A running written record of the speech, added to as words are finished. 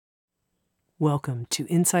Welcome to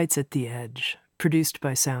Insights at the Edge, produced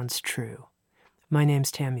by Sounds True. My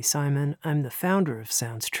name's Tami Simon. I'm the founder of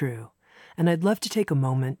Sounds True, and I'd love to take a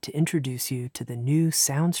moment to introduce you to the new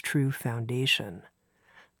Sounds True Foundation.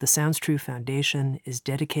 The Sounds True Foundation is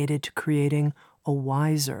dedicated to creating a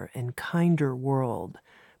wiser and kinder world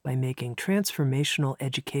by making transformational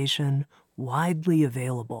education widely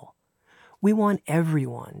available. We want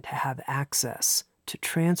everyone to have access to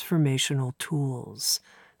transformational tools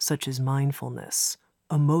such as mindfulness,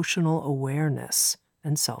 emotional awareness,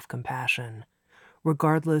 and self-compassion,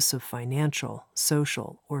 regardless of financial,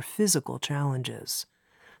 social, or physical challenges.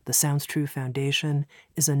 The Sounds True Foundation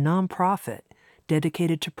is a nonprofit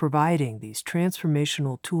dedicated to providing these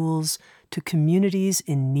transformational tools to communities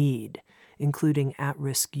in need, including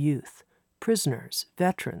at-risk youth, prisoners,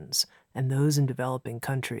 veterans, and those in developing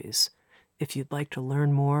countries. If you'd like to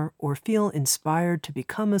learn more or feel inspired to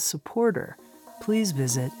become a supporter, please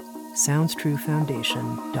visit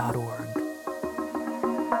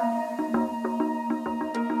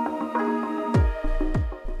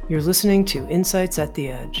SoundsTrueFoundation.org. You're listening to Insights at the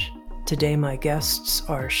Edge. Today my guests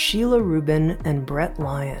are Sheila Rubin and Bret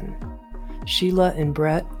Lyon. Sheila and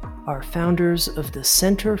Bret are founders of the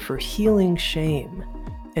Center for Healing Shame,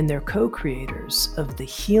 and they're co-creators of the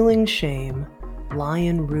Healing Shame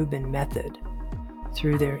Lyon-Rubin Method.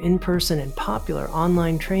 Through their in-person and popular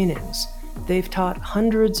online trainings, they've taught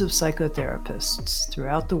hundreds of psychotherapists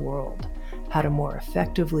throughout the world how to more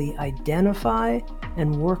effectively identify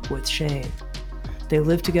and work with shame. They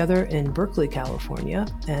live together in Berkeley, California,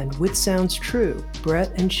 and with Sounds True,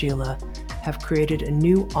 Bret and Sheila have created a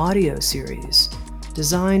new audio series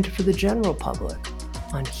designed for the general public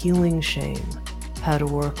on healing shame, how to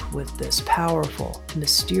work with this powerful,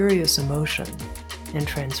 mysterious emotion and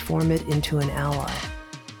transform it into an ally.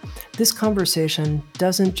 This conversation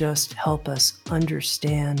doesn't just help us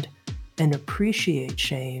understand and appreciate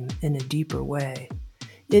shame in a deeper way.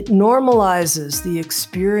 It normalizes the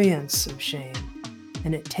experience of shame,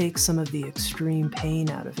 and it takes some of the extreme pain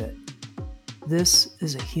out of it. This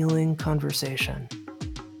is a healing conversation.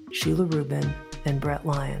 Sheila Rubin and Bret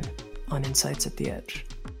Lyon on Insights at the Edge.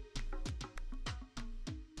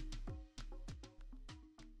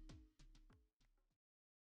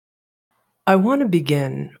 I want to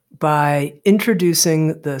begin by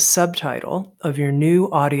introducing the subtitle of your new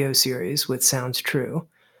audio series with Sounds True,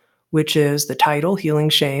 which is the title, Healing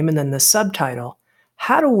Shame, and then the subtitle,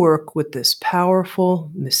 How to Work with This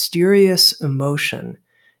Powerful, Mysterious Emotion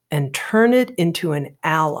and Turn It into an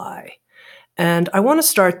Ally. And I want to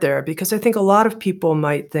start there because I think a lot of people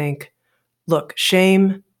might think, look,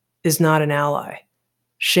 shame is not an ally.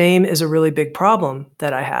 Shame is a really big problem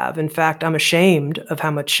that I have. In fact, I'm ashamed of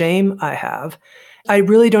how much shame I have. I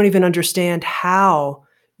really don't even understand how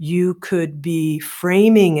you could be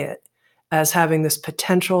framing it as having this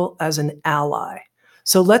potential as an ally.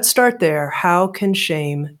 So let's start there. How can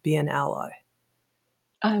shame be an ally?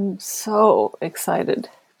 I'm so excited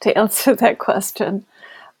to answer that question.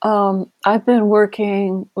 I've been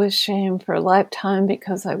working with shame for a lifetime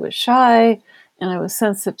because I was shy and I was a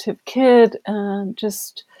sensitive kid and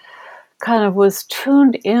just kind of was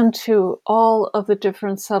tuned into all of the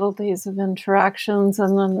different subtleties of interactions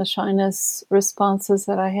and then the shyness responses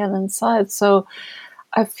that I had inside. So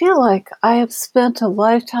I feel like I have spent a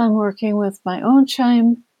lifetime working with my own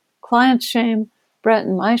shame, client shame, Bret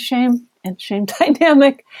and my shame, and shame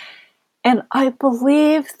dynamic. And I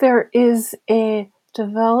believe there is a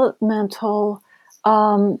developmental,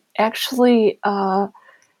 and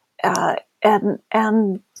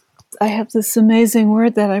I have this amazing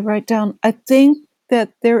word that I write down. I think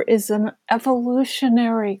that there is an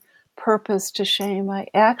evolutionary purpose to shame. I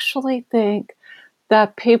actually think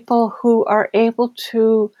that people who are able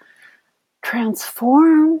to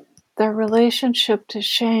transform their relationship to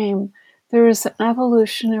shame, there is an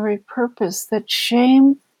evolutionary purpose that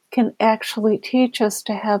shame can actually teach us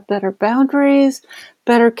to have better boundaries,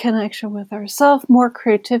 better connection with ourselves, more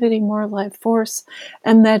creativity, more life force,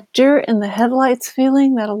 and that deer in the headlights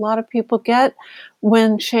feeling that a lot of people get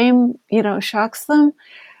when shame, shocks them,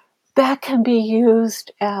 that can be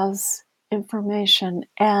used as information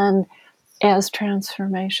and as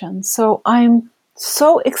transformation. So I'm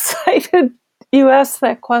so excited you asked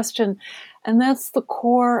that question, and that's the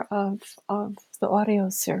core of the audio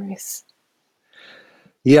series.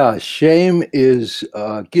 Yeah, shame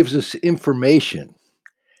gives us information.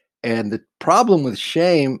 And the problem with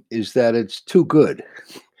shame is that it's too good.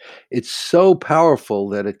 It's so powerful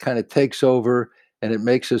that it kind of takes over and it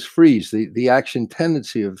makes us freeze. The action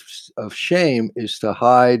tendency of shame is to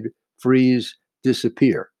hide, freeze,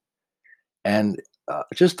 disappear. And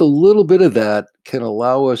just a little bit of that can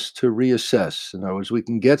allow us to reassess. In other words, we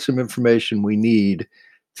can get some information we need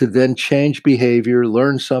to then change behavior,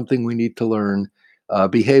 learn something we need to learn,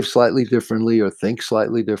 behave slightly differently or think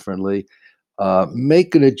slightly differently,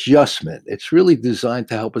 make an adjustment. It's really designed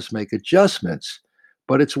to help us make adjustments,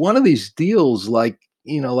 but it's one of these deals like,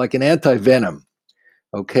 like an anti-venom.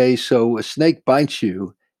 Okay, so a snake bites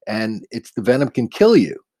you and the venom can kill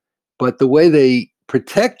you. But the way they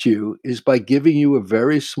protect you is by giving you a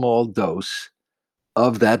very small dose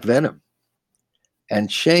of that venom.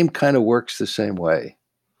 And shame kind of works the same way.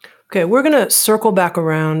 Okay, we're going to circle back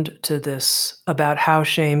around to this about how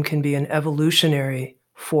shame can be an evolutionary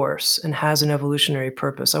force and has an evolutionary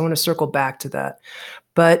purpose. I want to circle back to that.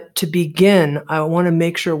 But to begin, I want to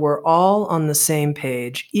make sure we're all on the same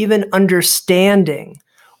page, even understanding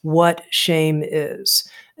what shame is.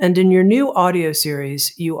 And in your new audio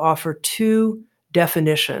series, you offer two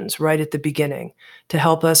definitions right at the beginning to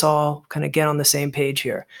help us all kind of get on the same page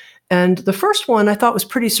here. And the first one I thought was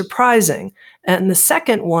pretty surprising. And the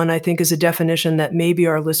second one, I think, is a definition that maybe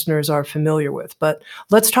our listeners are familiar with. But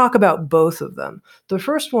let's talk about both of them. The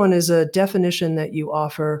first one is a definition that you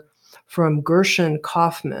offer from Gershon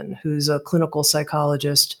Kaufman, who's a clinical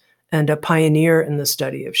psychologist and a pioneer in the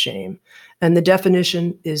study of shame. And the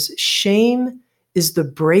definition is: shame is the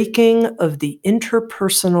breaking of the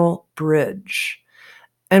interpersonal bridge.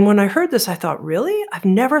 And when I heard this, I thought, really? I've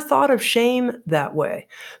never thought of shame that way.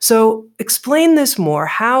 So explain this more.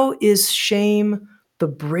 How is shame the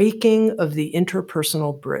breaking of the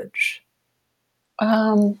interpersonal bridge?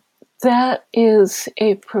 That is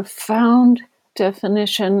a profound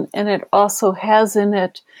definition, and it also has in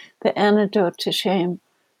it the antidote to shame.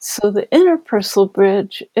 So the interpersonal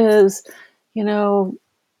bridge is,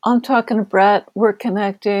 I'm talking to Bret, we're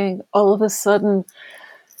connecting, all of a sudden,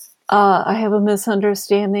 I have a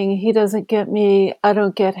misunderstanding. He doesn't get me. I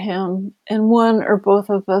don't get him. And one or both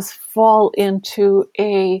of us fall into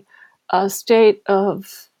a state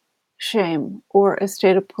of shame or a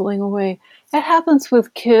state of pulling away. It happens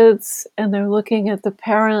with kids, and they're looking at the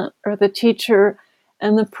parent or the teacher,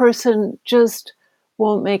 and the person just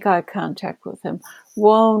won't make eye contact with them,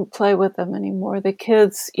 won't play with them anymore. The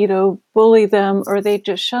kids, bully them, or they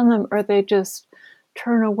just shun them, or they just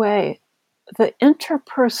turn away. The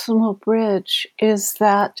interpersonal bridge is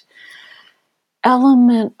that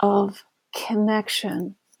element of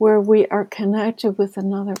connection where we are connected with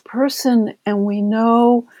another person and we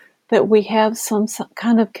know that we have some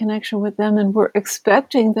kind of connection with them, and we're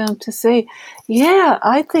expecting them to say, yeah,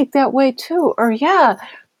 I think that way too, or yeah,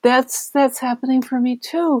 that's happening for me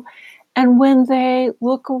too. And when they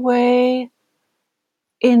look away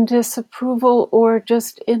in disapproval or in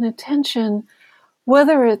inattention,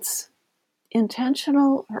 whether it's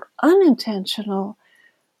intentional or unintentional,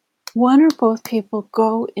 one or both people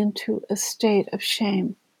go into a state of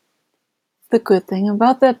shame. The good thing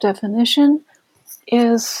about that definition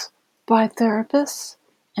is by therapists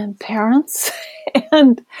and parents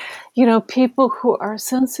and, people who are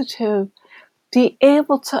sensitive, be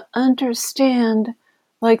able to understand,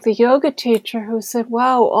 like the yoga teacher who said,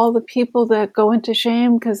 wow, all the people that go into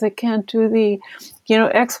shame because they can't do the,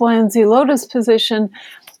 X, Y, and Z lotus position,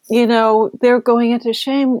 they're going into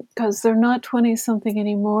shame because they're not 20-something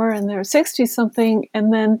anymore and they're 60-something.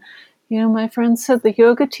 And then, my friend said the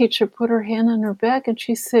yoga teacher put her hand on her back and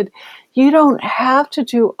she said, you don't have to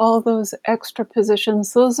do all those extra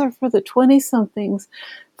positions. Those are for the 20-somethings.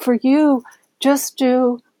 For you, just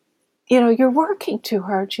do, you're working too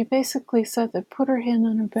hard. She basically said that, put her hand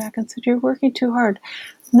on her back and said, you're working too hard.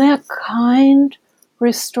 And that kind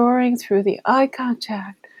restoring through the eye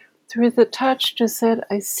contact, through the touch, just said,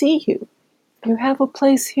 I see you. You have a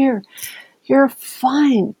place here. You're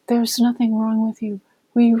fine. There's nothing wrong with you.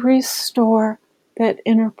 We restore that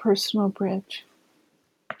interpersonal bridge.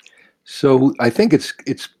 So I think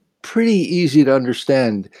it's pretty easy to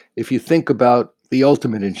understand if you think about the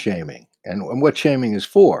ultimate in shaming and what shaming is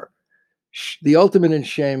for. The ultimate in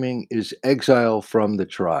shaming is exile from the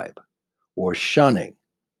tribe, or shunning.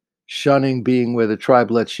 Shunning being where the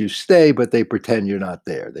tribe lets you stay, but they pretend you're not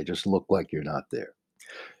there. They just look like you're not there.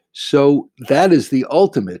 So that is the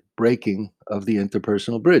ultimate breaking of the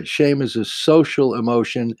interpersonal bridge. Shame is a social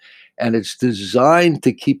emotion, and it's designed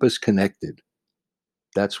to keep us connected.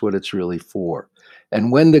 That's what it's really for.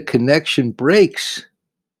 And when the connection breaks,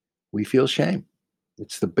 we feel shame.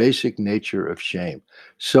 It's the basic nature of shame.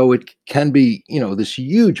 So it can be, this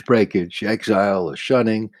huge breakage, exile or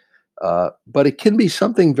shunning, but it can be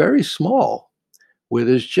something very small where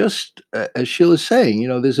there's just, as Sheila's saying,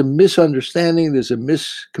 there's a misunderstanding, there's a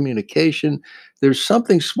miscommunication, there's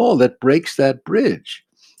something small that breaks that bridge.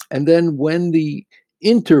 And then when the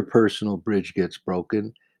interpersonal bridge gets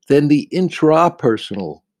broken, then the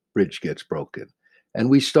intrapersonal bridge gets broken. And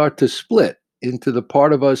we start to split into the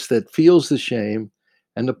part of us that feels the shame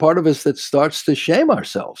and the part of us that starts to shame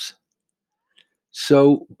ourselves.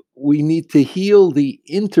 So we need to heal the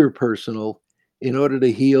interpersonal in order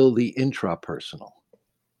to heal the intrapersonal.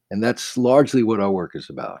 And that's largely what our work is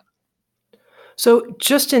about. So,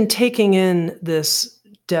 just in taking in this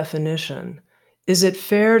definition, is it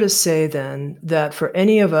fair to say then that for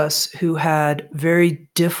any of us who had very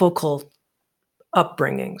difficult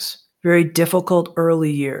upbringings, very difficult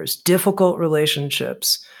early years, difficult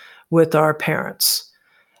relationships with our parents,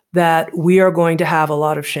 that we are going to have a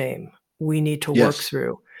lot of shame we need to work Yes.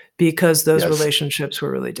 through because those Yes. relationships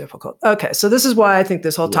were really difficult? Okay, so this is why I think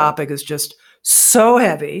this whole Yeah. topic is just so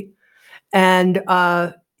heavy. And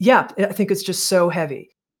yeah, I think it's just so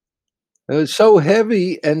heavy. It's so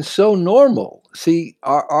heavy and so normal. See,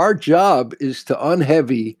 our job is to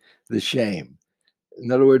unheavy the shame.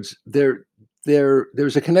 In other words,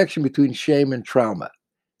 there's a connection between shame and trauma.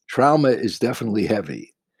 Trauma is definitely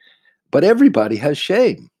heavy, but everybody has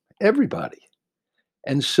shame. Everybody.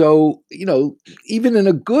 And so, even in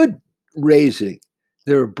a good raising,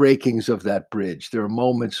 there are breakings of that bridge. There are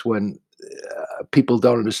moments when people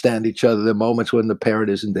don't understand each other. There are moments when the parent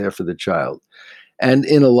isn't there for the child. And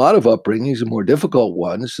in a lot of upbringings, the more difficult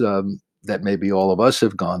ones that maybe all of us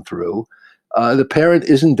have gone through, the parent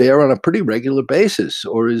isn't there on a pretty regular basis,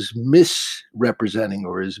 or is misrepresenting,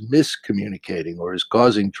 or is miscommunicating, or is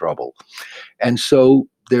causing trouble. And so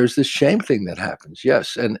there's this shame thing that happens,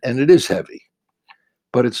 yes, and it is heavy,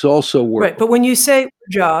 but it's also Right. But workable. when you say your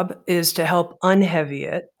job is to help unheavy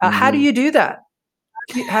it, how do Mhm. you do that?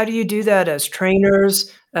 How do you do that as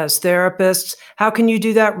trainers, as therapists? How can you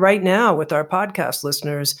do that right now with our podcast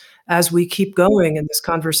listeners as we keep going in this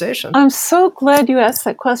conversation? I'm so glad you asked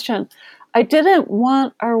that question. I didn't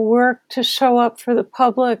want our work to show up for the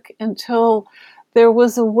public until there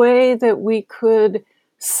was a way that we could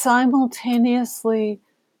simultaneously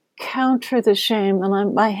counter the shame.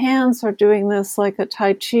 And my hands are doing this like a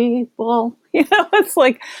Tai Chi ball. It's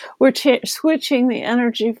like we're switching the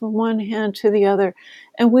energy from one hand to the other.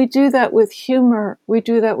 And we do that with humor. We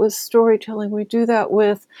do that with storytelling. We do that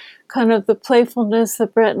with kind of the playfulness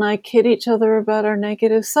that Bret and I kid each other about our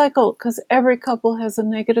negative cycle, because every couple has a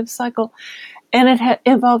negative cycle. And it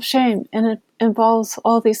involves shame, and it involves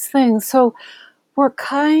all these things. So we're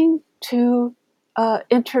kind to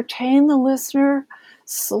entertain the listener,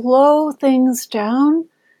 slow things down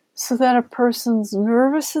so that a person's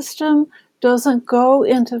nervous system doesn't go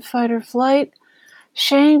into fight or flight.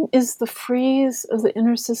 Shame is the freeze of the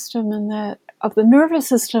inner system and that of the nervous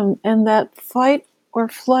system, and that fight or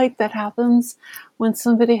flight that happens when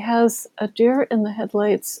somebody has a deer in the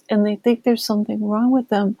headlights and they think there's something wrong with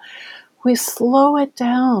them. We slow it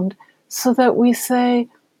down so that we say,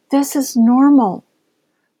 this is normal.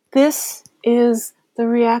 This is the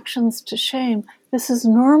reactions to shame. This is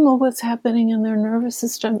normal what's happening in their nervous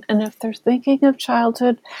system. And if they're thinking of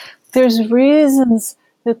childhood, there's reasons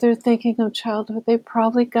that they're thinking of childhood. They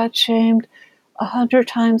probably got shamed 100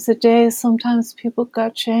 times a day. Sometimes people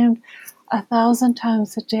got shamed 1,000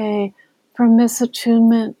 times a day for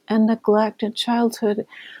misattunement and neglect in childhood.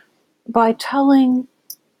 By telling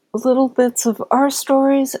little bits of our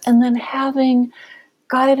stories and then having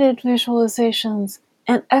guided visualizations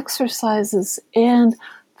and exercises and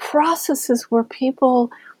processes where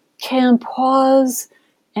people can pause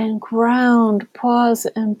and ground, pause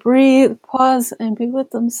and breathe, pause and be with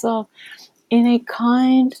themselves in a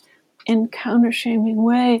kind and counter-shaming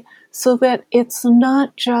way, so that it's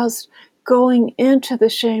not just going into the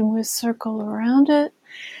shame, we circle around it,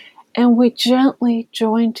 and we gently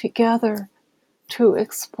join together to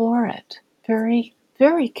explore it very,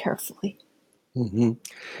 very carefully. Mhm.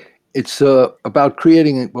 It's about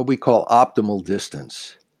creating what we call optimal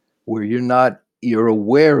distance, where you're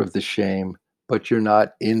aware of the shame, but you're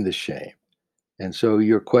not in the shame. And so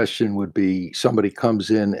your question would be, somebody comes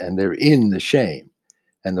in and they're in the shame.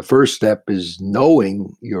 And the first step is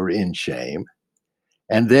knowing you're in shame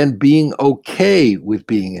and then being okay with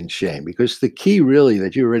being in shame. Because the key, really,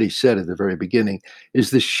 that you already said at the very beginning,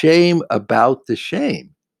 is the shame about the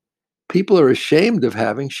shame. People are ashamed of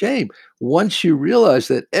having shame. Once you realize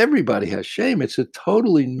that everybody has shame, it's a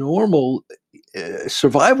totally normal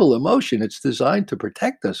survival emotion. It's designed to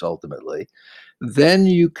protect us ultimately. Then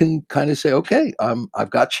you can kind of say, okay, I've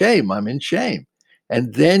got shame. I'm in shame.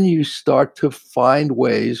 And then you start to find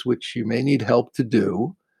ways, which you may need help to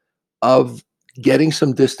do, of getting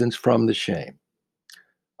some distance from the shame.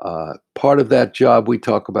 Part of that job we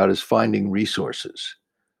talk about is finding resources.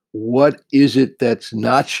 what is it that's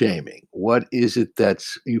not shaming? What is it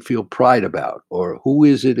that's you feel pride about? Or who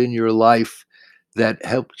is it in your life that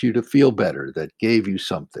helped you to feel better, that gave you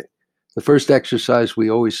something? The first exercise we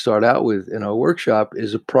always start out with in our workshop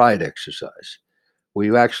is a pride exercise. We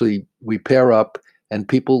pair up and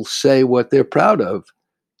people say what they're proud of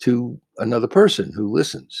to another person who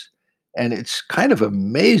listens. And it's kind of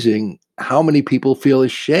amazing how many people feel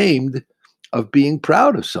ashamed of being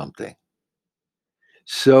proud of something.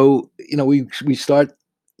 So, we start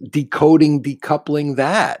decoding, decoupling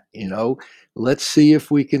that, let's see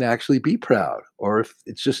if we can actually be proud, or if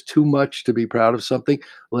it's just too much to be proud of something.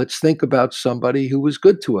 Let's think about somebody who was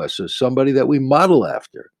good to us or somebody that we model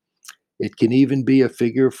after. It can even be a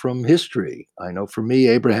figure from history. I know for me,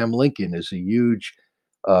 Abraham Lincoln is a huge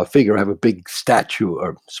figure. I have a big statue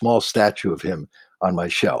or small statue of him on my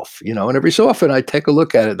shelf, and every so often I take a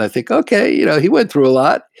look at it and I think, okay, he went through a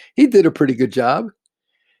lot. He did a pretty good job.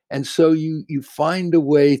 And so you find a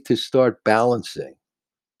way to start balancing.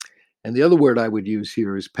 And the other word I would use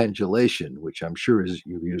here is pendulation, which I'm sure is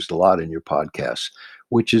you've used a lot in your podcasts,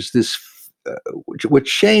 which is this. What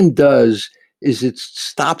shame does is it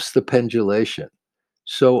stops the pendulation.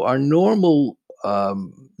 So our normal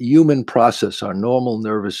human process, our normal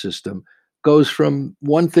nervous system, goes from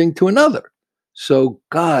one thing to another. So,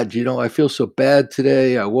 God, I feel so bad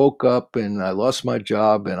today. I woke up and I lost my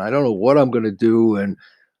job and I don't know what I'm going to do. And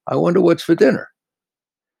I wonder what's for dinner,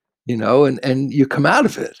 and you come out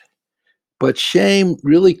of it. But shame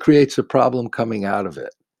really creates a problem coming out of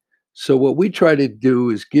it. So what we try to do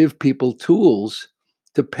is give people tools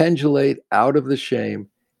to pendulate out of the shame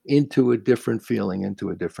into a different feeling, into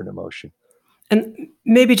a different emotion. And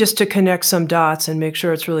maybe just to connect some dots and make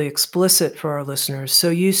sure it's really explicit for our listeners. So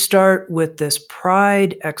you start with this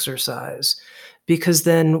pride exercise, because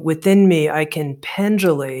then within me, I can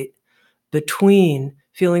pendulate between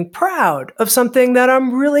feeling proud of something that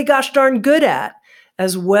I'm really gosh darn good at,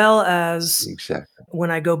 as well as Exactly.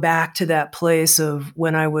 when I go back to that place of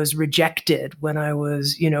when I was rejected, when I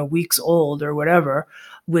was, weeks old or whatever,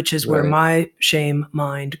 which is where Right. my shame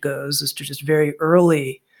mind goes, is to just very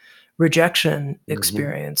early rejection Mhm.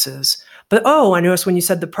 experiences. But I noticed when you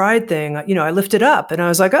said the pride thing, I lifted up and I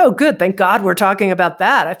was like, oh, good. Thank God we're talking about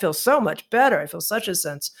that. I feel so much better. I feel such a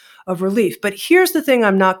sense of relief. But here's the thing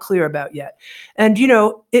I'm not clear about yet. And,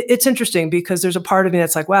 it's interesting because there's a part of me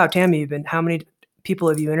that's like, wow, Tami, how many people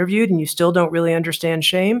have you interviewed and you still don't really understand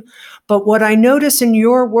shame? But what I notice in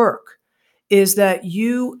your work is that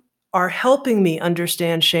you are helping me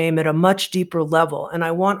understand shame at a much deeper level. And I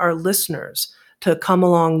want our listeners to come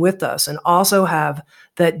along with us and also have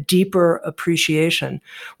that deeper appreciation,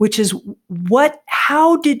 which is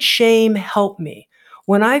how did shame help me?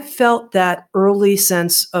 When I felt that early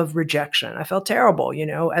sense of rejection, I felt terrible,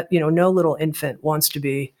 no little infant wants to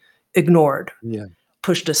be ignored, Yeah.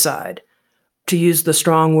 pushed aside. To use the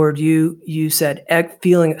strong word you said,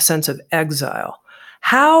 feeling a sense of exile.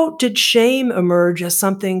 How did shame emerge as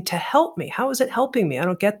something to help me? How is it helping me? I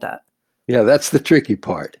don't get that. Yeah, that's the tricky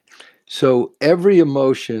part. So every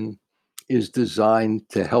emotion is designed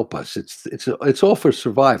to help us. It's all for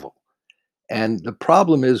survival. And the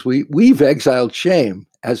problem is we've exiled shame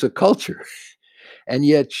as a culture. And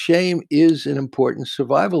yet shame is an important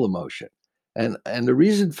survival emotion. And the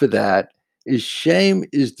reason for that is shame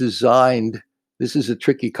is designed, this is a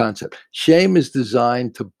tricky concept. Shame is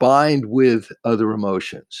designed to bind with other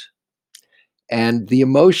emotions. And the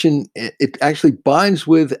emotion, it actually binds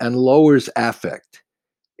with and lowers affect.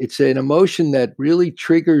 It's an emotion that really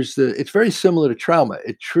triggers it's very similar to trauma.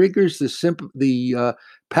 It triggers the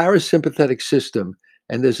parasympathetic system,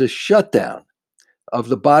 and there's a shutdown of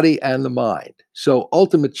the body and the mind. So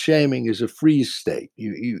ultimate shaming is a freeze state.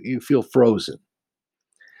 You feel frozen.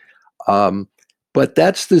 Um, but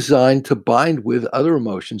that's designed to bind with other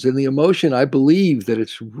emotions. And the emotion I believe that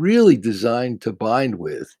it's really designed to bind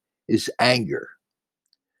with is anger.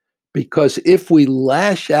 Because if we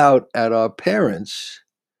lash out at our parents,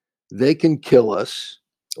 they can kill us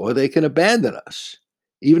or they can abandon us.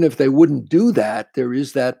 Even if they wouldn't do that, there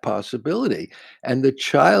is that possibility. And the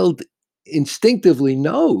child instinctively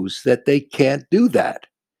knows that they can't do that.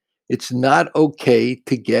 It's not okay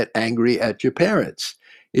to get angry at your parents.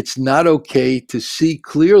 It's not okay to see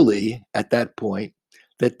clearly at that point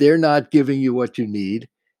that they're not giving you what you need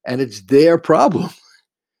and it's their problem.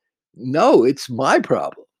 No, it's my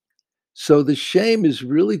problem. So the shame is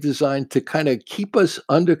really designed to kind of keep us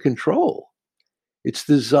under control. It's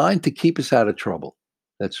designed to keep us out of trouble.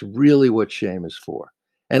 That's really what shame is for.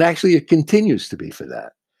 And actually, it continues to be for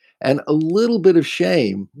that. And a little bit of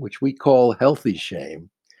shame, which we call healthy shame,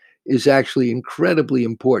 is actually incredibly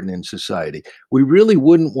important in society. We really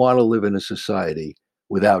wouldn't want to live in a society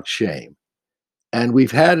without shame. And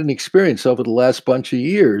we've had an experience over the last bunch of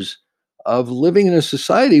years of living in a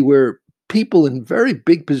society where people in very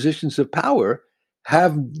big positions of power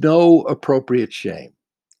have no appropriate shame.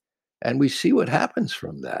 And we see what happens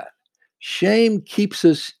from that. Shame keeps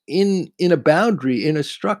us in a boundary, in a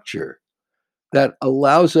structure that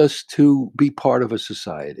allows us to be part of a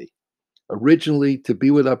society. Originally, to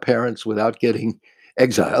be with our parents without getting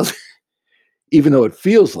exiled, even though it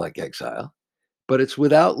feels like exile, but it's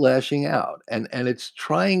without lashing out. And it's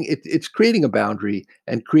creating a boundary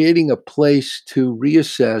and creating a place to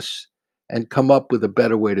reassess and come up with a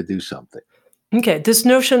better way to do something. Okay, this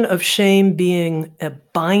notion of shame being a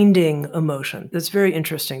binding emotion, that's very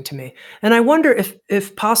interesting to me. And I wonder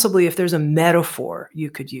if possibly if there's a metaphor you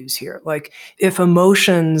could use here. Like if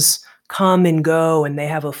emotions come and go and they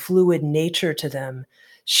have a fluid nature to them,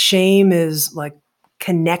 shame is like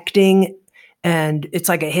connecting and it's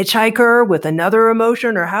like a hitchhiker with another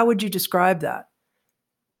emotion, or how would you describe that?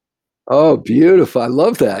 Oh, beautiful. I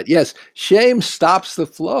love that. Yes, shame stops the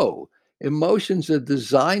flow. Emotions are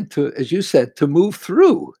designed to, as you said, to move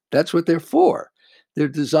through. That's what they're for. They're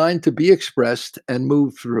designed to be expressed and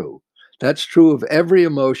move through. That's true of every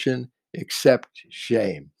emotion except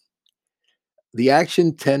shame. The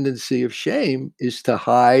action tendency of shame is to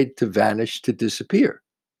hide, to vanish, to disappear.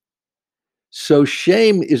 So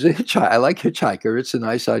shame is a hitchhiker. I like hitchhiker. It's a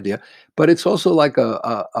nice idea, but it's also like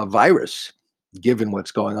a virus, given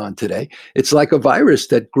what's going on today. It's like a virus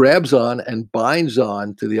that grabs on and binds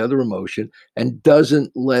on to the other emotion and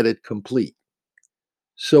doesn't let it complete.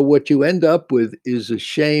 So what you end up with is a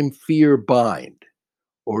shame fear bind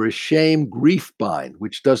or a shame grief bind,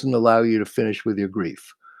 which doesn't allow you to finish with your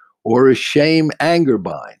grief, or a shame anger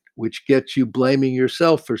bind, which gets you blaming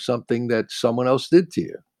yourself for something that someone else did to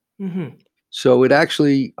you. Hmm. So it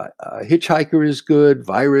actually, hitchhiker is good,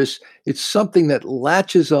 virus, it's something that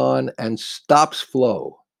latches on and stops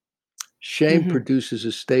flow. Shame Hmm. produces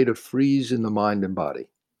a state of freeze in the mind and body.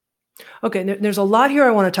 Okay, there's a lot here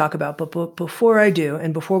I want to talk about, but before I do,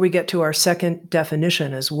 and before we get to our second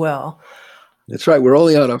definition as well, That's right. We're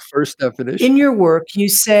only on our first definition. in your work, you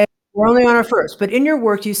say, we're only on our first, but in your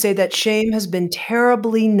work, you say that shame has been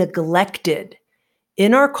terribly neglected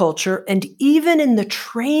in our culture and even in the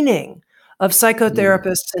training of Mm.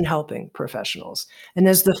 psychotherapists and helping professionals. And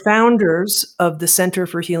as the founders of the Center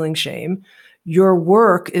for Healing Shame, your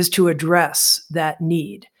work is to address that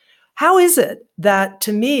need. How is it that,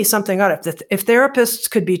 to me, something odd, if therapists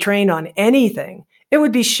could be trained on anything, it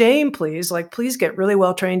would be shame, please. Like, please get really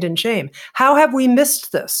well trained in shame. How have we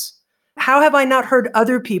missed this? How have I not heard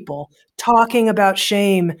other people talking about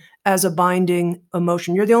shame as a binding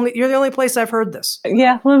emotion? You're the only place I've heard this.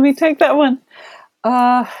 Yeah, let me take that one.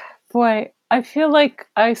 Uh, Boy, I feel like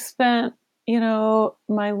I spent,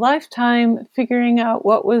 my lifetime figuring out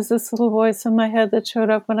what was this little voice in my head that showed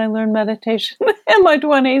up when I learned meditation in my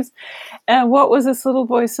 20s, and what was this little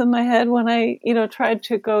voice in my head when I, tried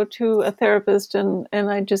to go to a therapist, and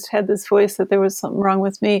I just had this voice that there was something wrong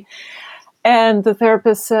with me. And the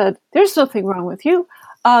therapist said, "There's nothing wrong with you.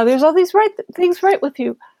 There's all these things right with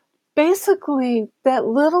you." Basically, that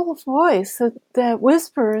little voice that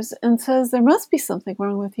whispers and says there must be something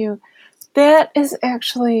wrong with you, that is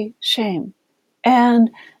actually shame. And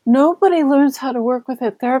nobody learns how to work with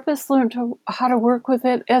it. Therapists learn how to work with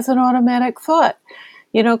it as an automatic thought.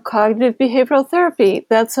 Cognitive behavioral therapy,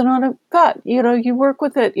 that's an automatic thought. You work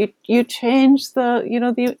with it. You change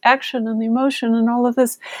the action and the emotion and all of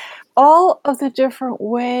this. All of the different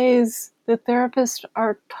ways that therapists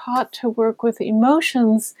are taught to work with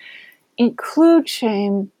emotions include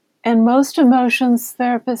shame. And most emotions,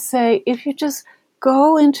 therapists say, if you just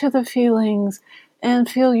go into the feelings and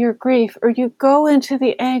feel your grief, or you go into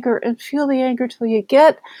the anger and feel the anger till you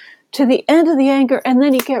get to the end of the anger, and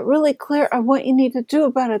then you get really clear on what you need to do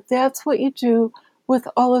about it. That's what you do with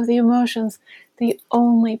all of the emotions. The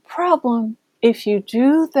only problem, if you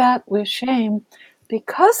do that with shame,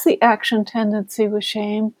 because the action tendency with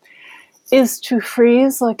shame is to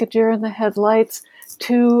freeze like a deer in the headlights,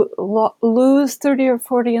 to lose 30 or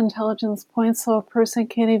 40 intelligence points so a person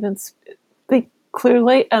can't even think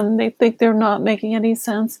clearly and they think they're not making any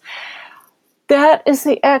sense. That is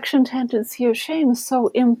the action tendency of shame. So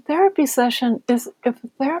in therapy session, if a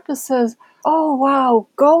therapist says, "Oh, wow,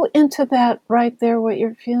 go into that right there, what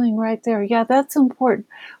you're feeling right there. Yeah, that's important.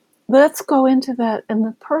 Let's go into that." And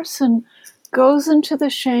the person goes into the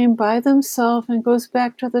shame by themselves and goes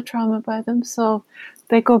back to the trauma by themselves.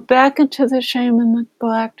 They go back into the shame and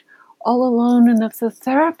neglect all alone. And if the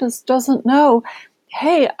therapist doesn't know,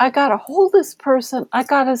 hey, I got to hold this person. I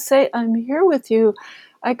got to say, I'm here with you.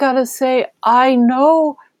 I got to say, I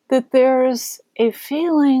know that there's a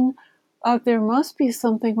feeling of there must be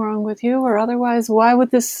something wrong with you, or otherwise, why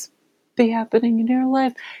would this be happening in your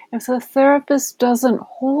life? If the therapist doesn't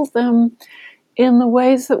hold them in the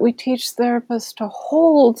ways that we teach therapists to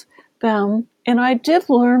hold them, and I did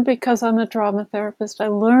learn, because I'm a drama therapist, I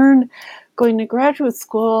learned going to graduate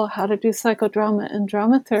school how to do psychodrama and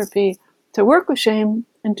drama therapy to work with shame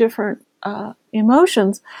and different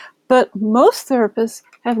emotions. But most therapists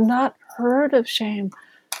have not heard of shame.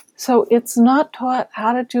 So it's not taught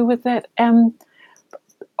how to do with it. And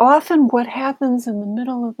often what happens in the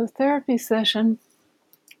middle of a therapy session,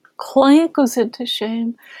 client goes into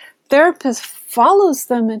shame, therapist follows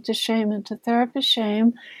them into shame, into therapist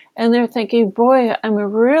shame, and they're thinking, boy, I'm a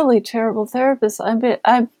really terrible therapist.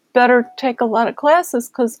 I better take a lot of classes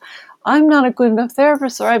because I'm not a good enough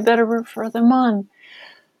therapist, or I better refer them on.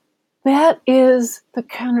 That is the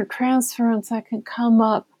countertransference that can come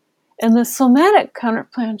up. And the somatic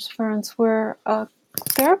countertransference, where a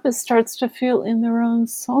therapist starts to feel in their own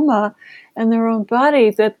soma and their own body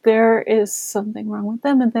that there is something wrong with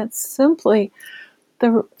them, and that's simply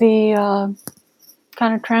the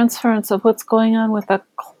countertransference of what's going on with a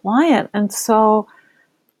client. And so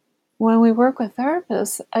when we work with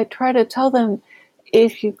therapists, I try to tell them,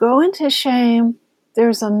 if you go into shame,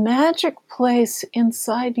 there's a magic place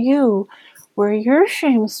inside you where your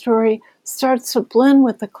shame story starts to blend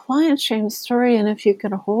with the client's shame story. And if you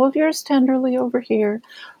can hold yours tenderly over here,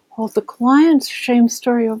 hold the client's shame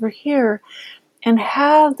story over here, and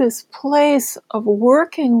have this place of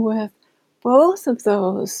working with both of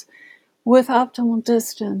those with optimal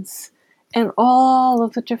distance and all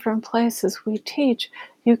of the different places we teach,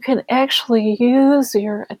 you can actually use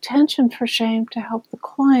your attention for shame to help the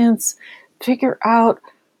clients figure out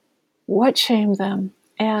what shamed them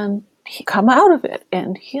and come out of it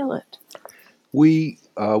and heal it. We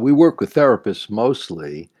work with therapists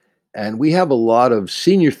mostly, and we have a lot of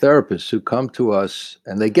senior therapists who come to us,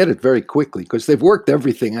 and they get it very quickly because they've worked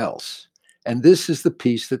everything else. And this is the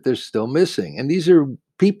piece that they're still missing. And these are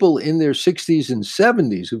people in their 60s and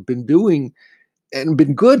 70s who've been doing and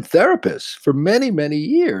been good therapists for many, many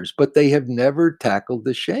years, but they have never tackled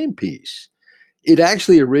the shame piece. It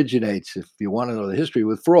actually originates, if you want to know the history,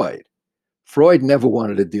 with Freud. Freud never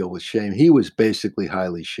wanted to deal with shame. He was basically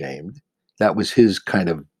highly shamed. That was his kind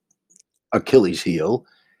of Achilles heel.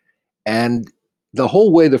 And the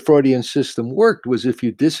whole way the Freudian system worked was, if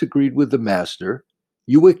you disagreed with the master,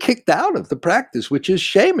 you were kicked out of the practice, which is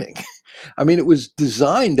shaming. I mean, it was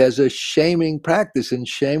designed as a shaming practice, and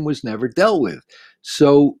shame was never dealt with.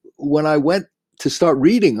 So when I went to start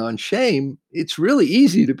reading on shame, it's really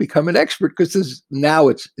easy to become an expert, because now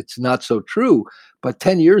it's not so true. But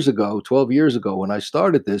 10 years ago, 12 years ago, when I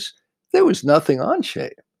started this, there was nothing on shame.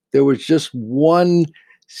 There was just one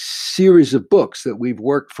series of books that we've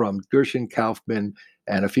worked from, Gershon Kaufman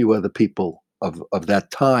and a few other people of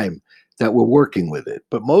that time that were working with it.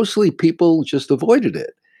 But mostly people just avoided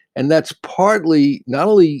it. And that's partly not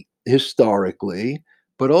only historically,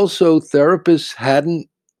 but also therapists hadn't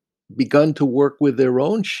begun to work with their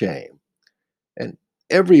own shame. And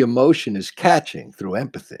every emotion is catching through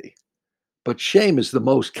empathy, but shame is the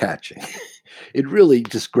most catching. It really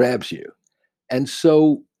just grabs you. And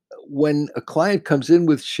so when a client comes in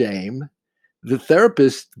with shame, the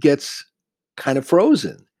therapist gets kind of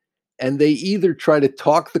frozen, and they either try to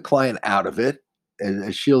talk the client out of it.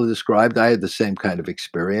 As Sheila described, I had the same kind of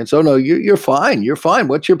experience. Oh, no, you're fine. You're fine.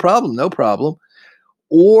 What's your problem? No problem.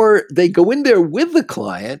 Or they go in there with the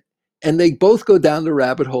client and they both go down the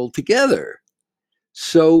rabbit hole together.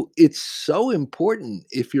 So it's so important,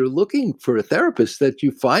 if you're looking for a therapist, that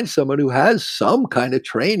you find someone who has some kind of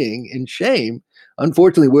training in shame.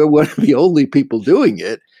 Unfortunately, we're one of the only people doing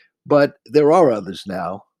it, but there are others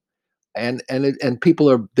now. And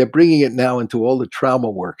people they're bringing it now into all the trauma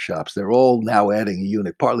workshops. They're all now adding a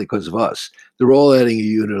unit, partly because of us. They're all adding a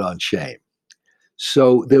unit on shame.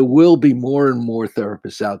 So there will be more and more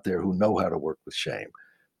therapists out there who know how to work with shame,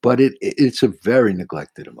 but it's a very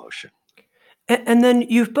neglected emotion. And then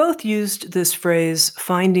you've both used this phrase,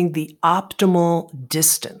 finding the optimal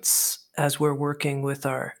distance, as we're working with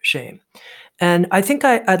our shame. And I think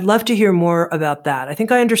I'd love to hear more about that. I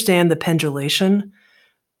think I understand the pendulation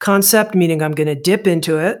concept, meaning I'm going to dip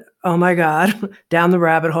into it. Oh my God, down the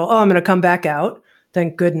rabbit hole. Oh, I'm going to come back out.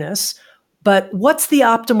 Thank goodness. But what's the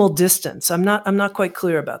optimal distance? I'm not quite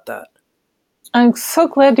clear about that. I'm so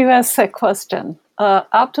glad you asked that question.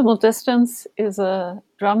 Optimal distance is a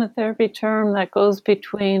drama therapy term that goes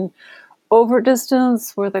between over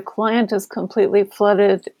distance where the client is completely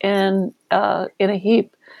flooded in a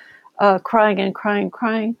heap, crying and crying,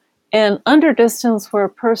 crying, and under distance where a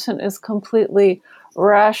person is completely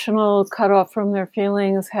rational, cut off from their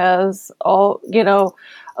feelings, has a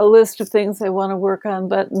list of things they want to work on,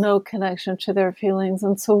 but no connection to their feelings.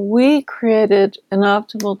 And so we created an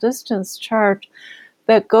optimal distance chart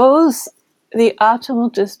that goes, the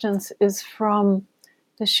optimal distance is from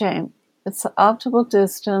the shame. It's the optimal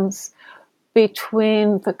distance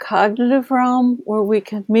between the cognitive realm where we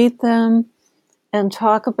can meet them and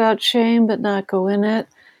talk about shame but not go in it,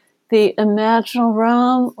 the imaginal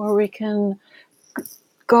realm where we can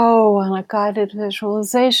go on a guided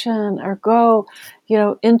visualization or go,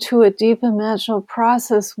 into a deep imaginal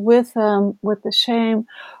process with them, with the shame,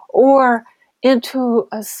 or into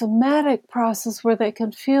a somatic process where they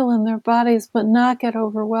can feel in their bodies but not get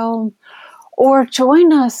overwhelmed, or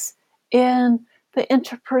join us in the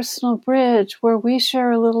interpersonal bridge where we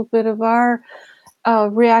share a little bit of our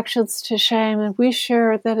reactions to shame, and we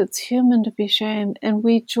share that it's human to be shamed, and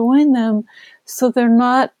we join them so they're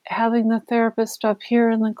not having the therapist up here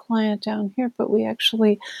and the client down here, but we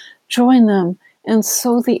actually join them. And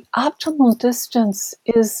so the optimal distance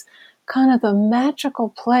is kind of the magical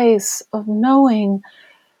place of knowing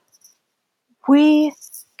we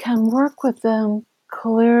can work with them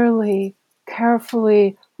clearly,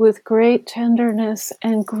 carefully, with great tenderness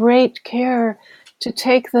and great care to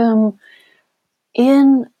take them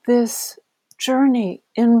in this journey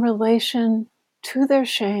in relation to their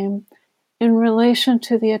shame, in relation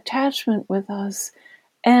to the attachment with us,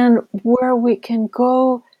 and where we can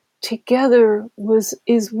go together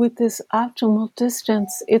is with this optimal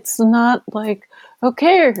distance. It's not like,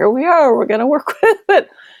 okay, here we are, we're going to work with it,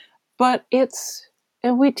 but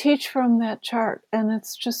and we teach from that chart, and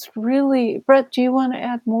it's just really, Bret, do you want to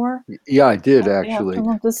add more? Yeah, I did The actually,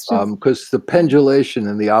 optimal distance. because the pendulation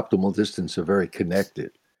and the optimal distance are very connected.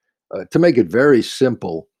 To make it very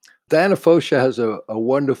simple, Diana Fosha has a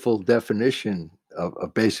wonderful definition of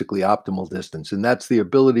basically optimal distance, and that's the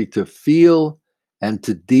ability to feel and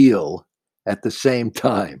to deal at the same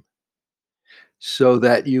time, so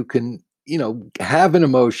that you can, have an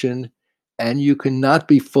emotion and you can not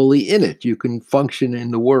be fully in it. You can function in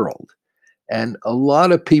the world. And a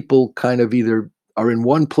lot of people kind of either are in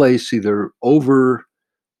one place, either over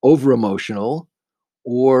emotional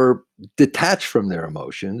or detached from their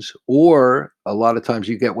emotions, or a lot of times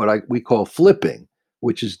you get what we call flipping,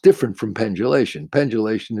 which is different from pendulation.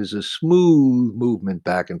 Pendulation is a smooth movement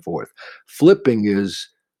back and forth. Flipping is,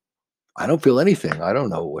 I don't feel anything. I don't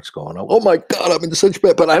know what's going on. Oh my God, I'm in such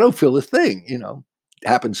bad, but I don't feel a thing. It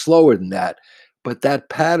happens slower than that. But that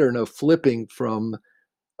pattern of flipping from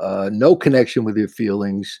no connection with your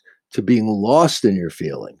feelings to being lost in your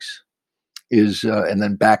feelings is, and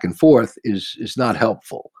then back and forth is not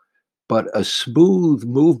helpful. But a smooth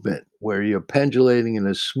movement where you're pendulating in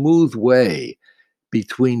a smooth way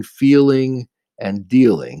between feeling and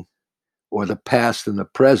dealing, or the past and the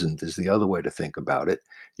present is the other way to think about it.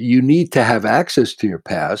 You need to have access to your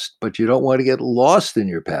past, but you don't want to get lost in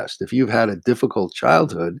your past. If you've had a difficult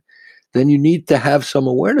childhood, then you need to have some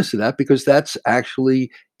awareness of that, because that's actually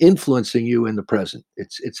influencing you in the present.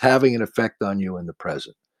 It's having an effect on you in the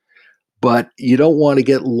present. But you don't want to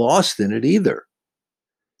get lost in it either.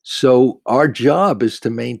 So our job is to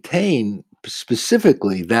maintain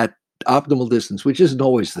specifically that optimal distance, which isn't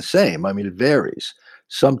always the same. I mean, it varies.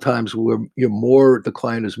 Sometimes the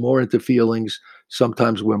client is more into feelings.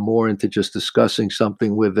 Sometimes we're more into just discussing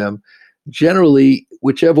something with them. Generally,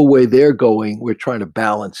 whichever way they're going, we're trying to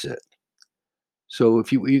balance it. So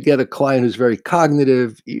if you get a client who's very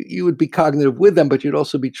cognitive, you would be cognitive with them, but you'd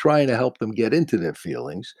also be trying to help them get into their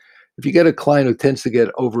feelings. If you get a client who tends to get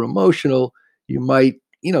over emotional, you might,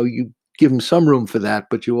 you give them some room for that,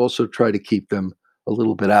 but you also try to keep them a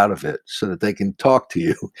little bit out of it so that they can talk to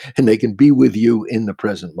you and they can be with you in the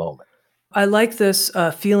present moment. I like this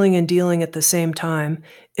feeling and dealing at the same time.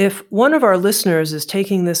 If one of our listeners is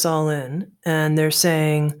taking this all in and they're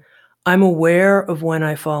saying, I'm aware of when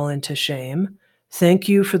I fall into shame. Thank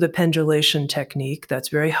you for the pendulation technique. That's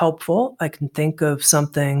very helpful. I can think of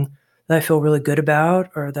something that I feel really good about,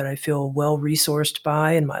 or that I feel well resourced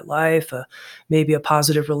by in my life, maybe a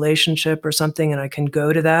positive relationship or something, and I can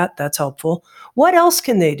go to that. That's helpful. What else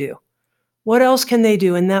can they do? What else can they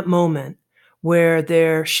do in that moment where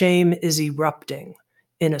their shame is erupting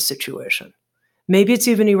in a situation? Maybe it's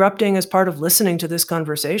even erupting as part of listening to this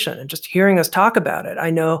conversation and just hearing us talk about it. I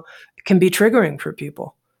know it can be triggering for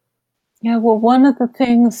people. Yeah, well, one of the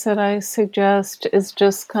things that I suggest is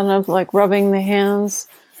just kind of like rubbing the hands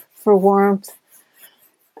for warmth,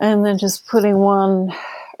 and then just putting one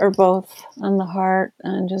or both on the heart,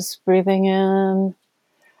 and just breathing in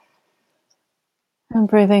and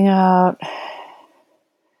breathing out,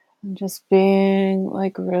 and just being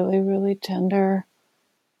like really, really tender.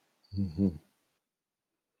 Mm-hmm.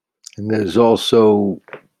 And there's also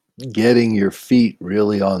getting your feet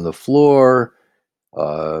really on the floor.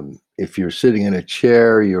 If you're sitting in a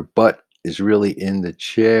chair, your butt is really in the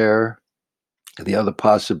chair. The other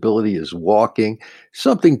possibility is walking,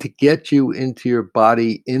 something to get you into your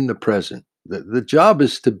body in the present. The job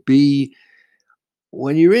is to be,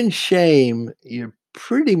 when you're in shame, you're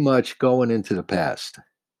pretty much going into the past.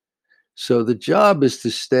 So the job is to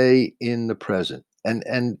stay in the present.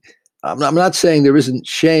 And I'm not saying there isn't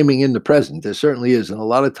shaming in the present. There certainly is. And a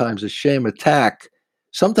lot of times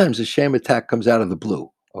sometimes a shame attack comes out of the blue.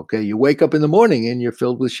 Okay. You wake up in the morning and you're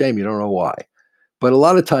filled with shame. You don't know why. But a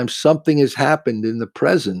lot of times something has happened in the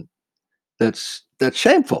present that's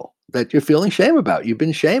shameful, that you're feeling shame about. You've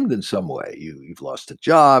been shamed in some way. You've lost a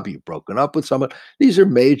job, you've broken up with someone. These are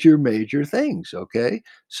major, major things. Okay.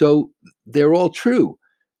 So they're all true,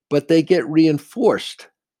 but they get reinforced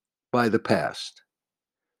by the past.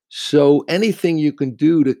 So anything you can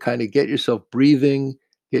do to kind of get yourself breathing,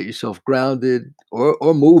 get yourself grounded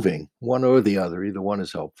or moving, one or the other, either one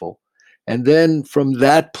is helpful. And then from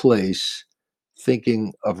that place,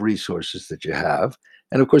 thinking of resources that you have.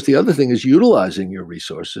 And of course, the other thing is utilizing your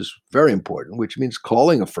resources, very important, which means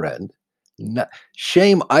calling a friend.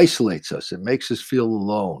 Shame isolates us, it makes us feel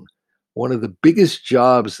alone. One of the biggest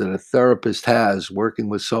jobs that a therapist has working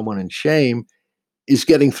with someone in shame is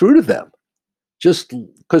getting through to them, just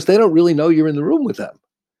because they don't really know you're in the room with them.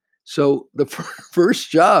 So the first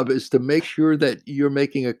job is to make sure that you're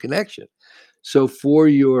making a connection. So for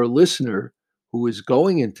your listener who is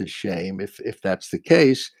going into shame, if that's the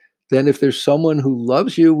case, then if there's someone who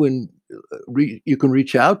loves you and you can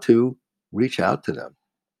reach out to them.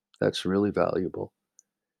 That's really valuable.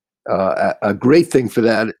 A great thing for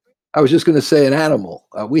that. I was just going to say an animal.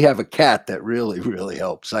 We have a cat that really, really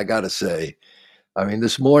helps. I got to say. I mean,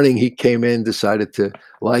 this morning he came in, decided to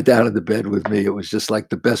lie down in the bed with me. It was just like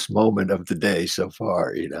the best moment of the day so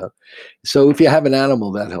far. So if you have an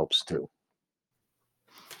animal, that helps too.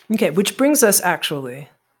 Okay, which brings us actually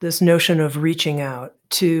this notion of reaching out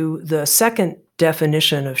to the second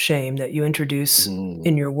definition of shame that you introduce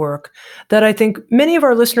in your work that I think many of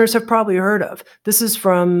our listeners have probably heard of. This is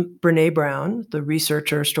from Brené Brown, the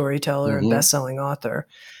researcher, storyteller, and best-selling author.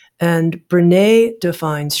 And Brené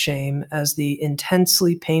defines shame as the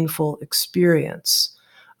intensely painful experience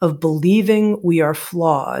of believing we are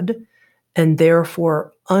flawed and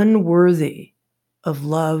therefore unworthy of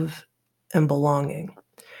love and belonging.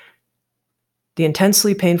 The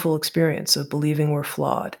intensely painful experience of believing we're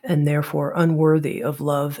flawed and therefore unworthy of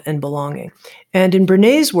love and belonging. And in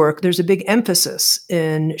Brené's work, there's a big emphasis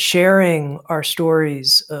in sharing our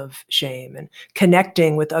stories of shame and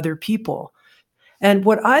connecting with other people. And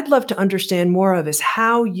what I'd love to understand more of is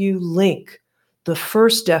how you link the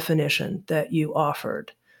first definition that you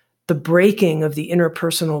offered, the breaking of the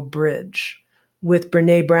interpersonal bridge, with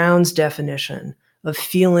Brené Brown's definition of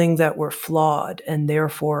feeling that we're flawed and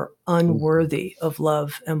therefore unworthy of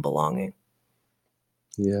love and belonging.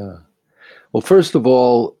 Yeah. Well, first of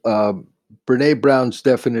all, Brené Brown's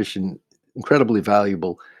definition, incredibly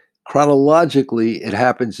valuable. Chronologically, it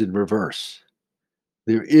happens in reverse.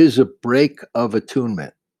 There is a break of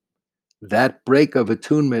attunement. That break of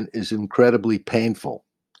attunement is incredibly painful.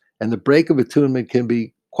 And the break of attunement can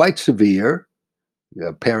be quite severe.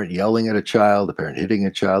 A parent yelling at a child, a parent hitting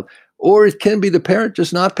a child, or it can be the parent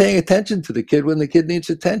just not paying attention to the kid when the kid needs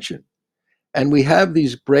attention. And we have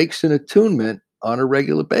these breaks in attunement on a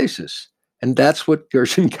regular basis. And that's what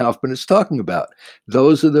Gershon Kaufman is talking about.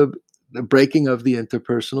 Those are the breaking of the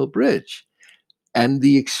interpersonal bridge. And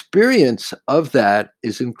the experience of that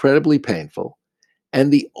is incredibly painful.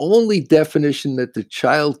 And the only definition that the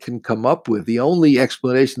child can come up with, the only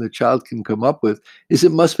explanation the child can come up with, is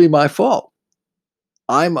it must be my fault.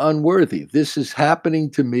 I'm unworthy. This is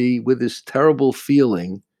happening to me with this terrible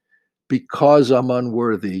feeling because I'm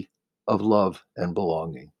unworthy of love and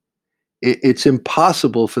belonging. It's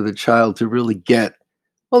impossible for the child to really get,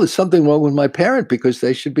 well, there's something wrong with my parent because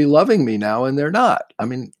they should be loving me now and they're not. I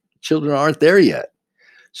mean, children aren't there yet.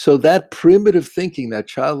 So that primitive thinking, that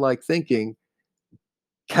childlike thinking,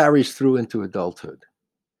 carries through into adulthood.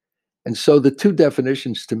 And so the two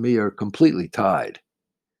definitions to me are completely tied.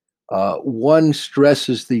 One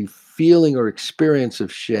stresses the feeling or experience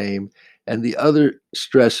of shame, and the other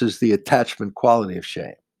stresses the attachment quality of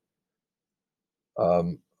shame.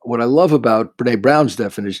 What I love about Brené Brown's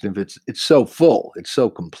definition of it's so full, it's so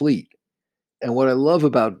complete. And what I love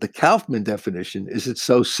about the Kaufman definition is it's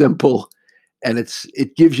so simple, and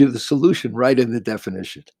it gives you the solution right in the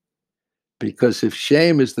definition. Because if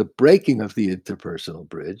shame is the breaking of the interpersonal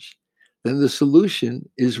bridge, then the solution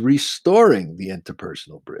is restoring the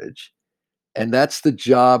interpersonal bridge. And that's the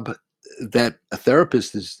job that a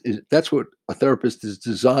therapist that's what a therapist is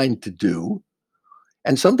designed to do.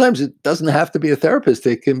 And sometimes it doesn't have to be a therapist.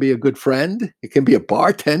 It can be a good friend. It can be a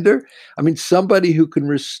bartender. I mean, somebody who can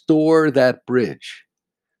restore that bridge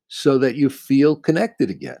so that you feel connected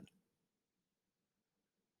again.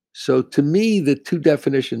 So to me, the two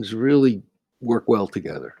definitions really work well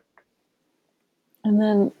together. And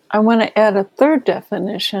then I want to add a third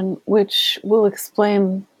definition, which will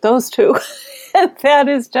explain those two. And that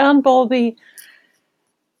is John Bowlby.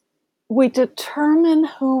 We determine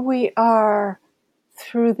who we are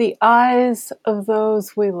through the eyes of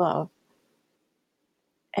those we love.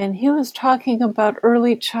 And he was talking about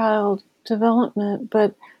early child development,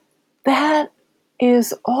 but that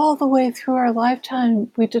is all the way through our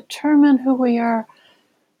lifetime. We determine who we are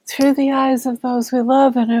through the eyes of those we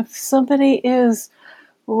love. And if somebody is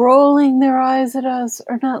rolling their eyes at us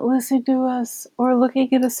or not listening to us or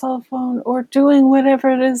looking at a cell phone or doing whatever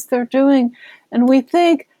it is they're doing, and we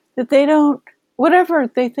think that they don't, whatever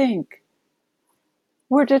they think,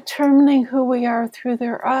 we're determining who we are through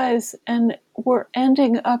their eyes, and we're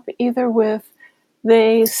ending up either with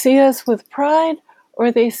they see us with pride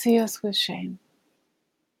or they see us with shame,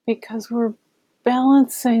 because we're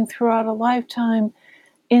balancing throughout a lifetime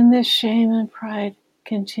in this shame and pride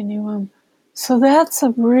continuum. So that's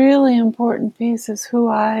a really important piece, is who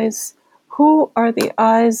are the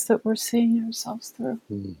eyes that we're seeing ourselves through.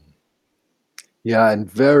 Mm. Yeah, and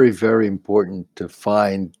very, very important to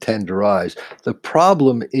find tender eyes. The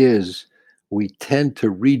problem is we tend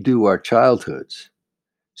to redo our childhoods.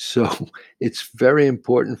 So it's very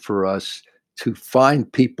important for us to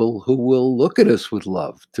find people who will look at us with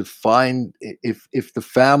love, to find if the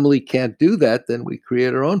family can't do that, then we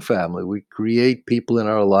create our own family. We create people in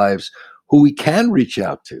our lives who we can reach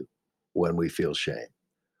out to when we feel shame,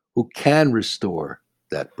 who can restore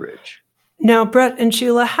that bridge. Now, Bret and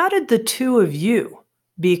Sheila, how did the two of you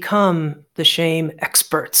become the shame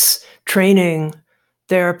experts, training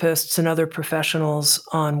therapists and other professionals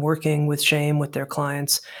on working with shame with their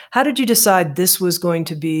clients? How did you decide this was going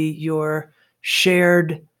to be your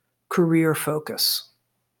shared career focus?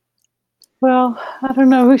 Well, I don't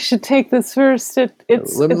know who should take this first.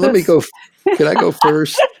 Let me go. Can I go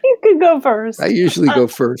first? You can go first. I usually go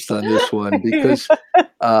first on this one because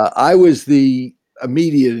I was the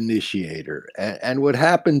immediate initiator. And what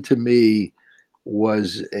happened to me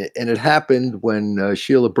was, and it happened when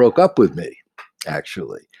Sheila broke up with me,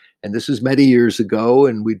 actually. And this was many years ago,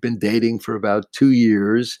 and we'd been dating for about 2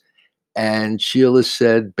 years. And Sheila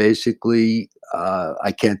said, basically,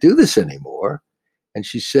 I can't do this anymore. And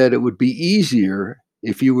she said it would be easier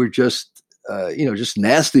if you were just, just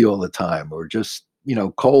nasty all the time, or just,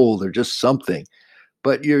 cold, or just something.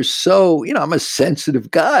 But you're so, I'm a sensitive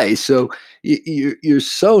guy. So you're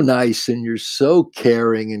so nice and you're so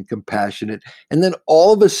caring and compassionate. And then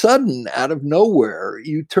all of a sudden, out of nowhere,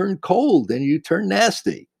 you turn cold and you turn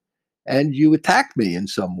nasty and you attack me in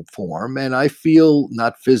some form. And I feel,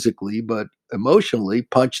 not physically, but emotionally,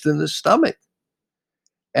 punched in the stomach.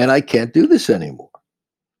 And I can't do this anymore.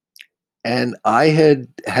 And I had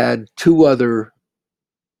had 2 other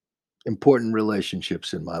important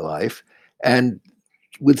relationships in my life, and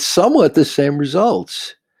with somewhat the same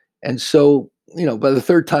results. And so, by the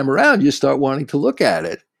 3rd time around, you start wanting to look at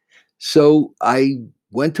it. So I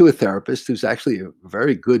went to a therapist who's actually a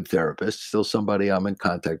very good therapist, still somebody I'm in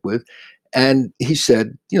contact with. And he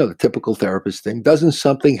said, the typical therapist thing, doesn't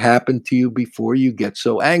something happen to you before you get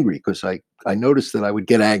so angry? Because I noticed that I would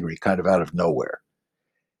get angry kind of out of nowhere.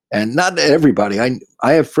 And not everybody.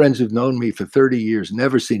 I have friends who've known me for 30 years,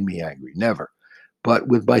 never seen me angry, never. But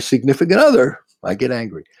with my significant other, I get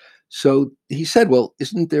angry. So he said, well,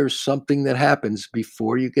 isn't there something that happens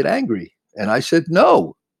before you get angry? And I said,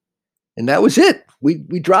 no. And that was it.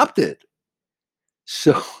 We dropped it.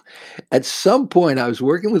 So at some point, I was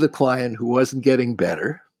working with a client who wasn't getting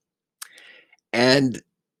better. And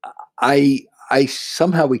I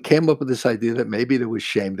somehow we came up with this idea that maybe there was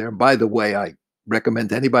shame there. And by the way, I recommend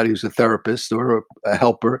to anybody who's a therapist or a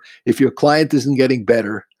helper, if your client isn't getting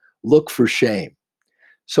better, look for shame.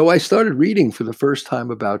 So I started reading for the first time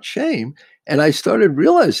about shame, and I started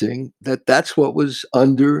realizing that that's what was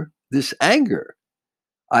under this anger.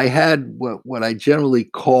 I had what I generally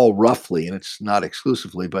call, roughly, and it's not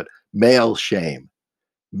exclusively, but male shame.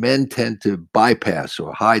 Men tend to bypass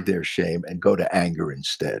or hide their shame and go to anger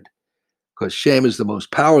instead, because shame is the most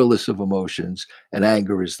powerless of emotions and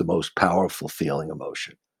anger is the most powerful feeling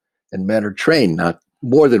emotion. And men are trained, not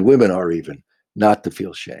more than women are even, not to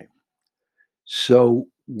feel shame. So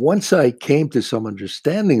once I came to some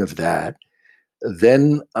understanding of that,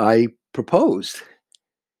 then I proposed.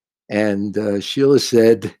 And Sheila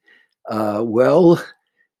said, well,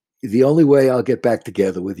 the only way I'll get back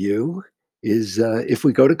together with you is if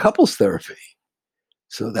we go to couples therapy.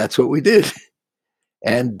 So that's what we did.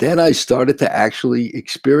 And then I started to actually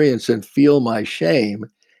experience and feel my shame.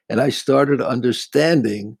 And I started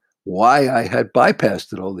understanding why I had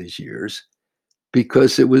bypassed it all these years,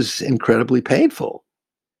 because it was incredibly painful.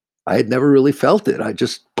 I had never really felt it. I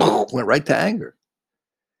just went right to anger.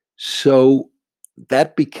 So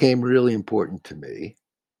that became really important to me.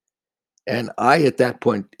 And I, at that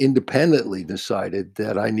point, independently decided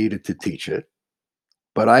that I needed to teach it.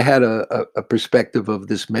 But I had a perspective of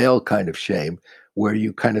this male kind of shame where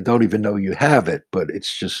you kind of don't even know you have it, but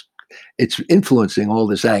it's influencing all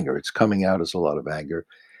this anger. It's coming out as a lot of anger.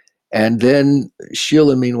 And then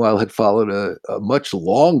Sheila, meanwhile, had followed a much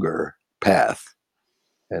longer path.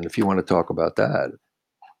 And if you want to talk about that.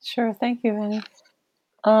 Sure. Thank you, Vinny.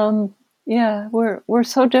 Yeah, we're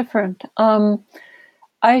so different.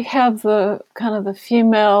 I have the kind of the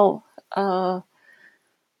female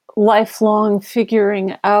lifelong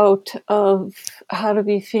figuring out of how to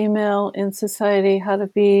be female in society, how to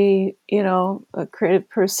be, a creative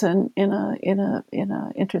person in a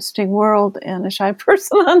interesting world, and a shy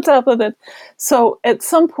person on top of it. So at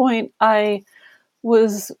some point, I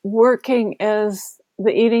was working as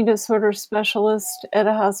the eating disorder specialist at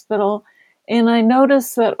a hospital. And I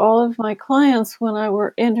noticed that all of my clients, when I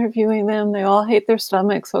were interviewing them, they all hate their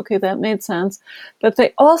stomachs. Okay, that made sense. But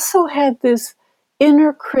they also had this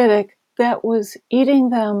inner critic that was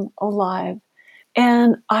eating them alive.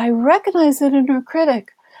 And I recognized that inner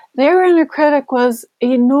critic. Their inner critic was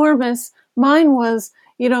enormous. Mine was,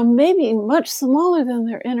 maybe much smaller than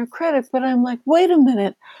their inner critic. But I'm like, wait a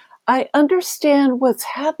minute. I understand what's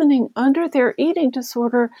happening under their eating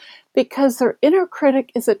disorder because their inner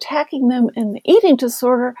critic is attacking them, and the eating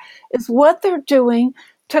disorder is what they're doing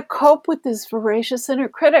to cope with this voracious inner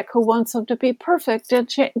critic who wants them to be perfect and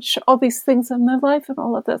change all these things in their life and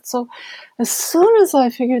all of that. So as soon as I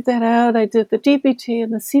figured that out, I did the DBT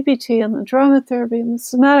and the CBT and the drama therapy and the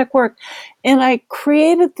somatic work, and I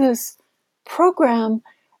created this program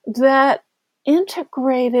that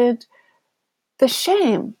integrated the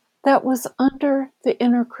shame that was under the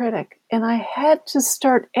inner critic. And I had to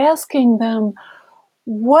start asking them,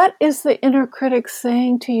 what is the inner critic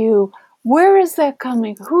saying to you? Where is that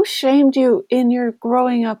coming? Who shamed you in your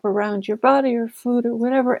growing up around your body or food or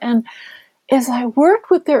whatever? And as I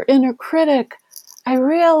worked with their inner critic, I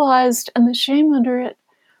realized, and the shame under it,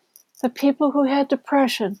 the people who had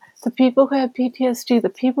depression, the people who had PTSD, the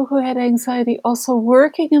people who had anxiety, also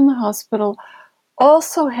working in the hospital,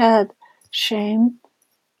 also had shame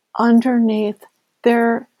underneath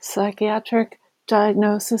their psychiatric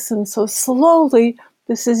diagnosis. And so slowly,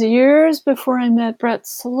 this is years before I met Bret,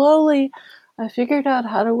 slowly I figured out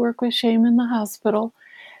how to work with shame in the hospital.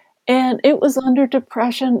 And it was under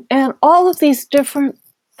depression and all of these different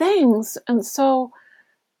things. And so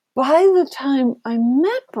by the time I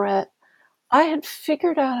met Bret, I had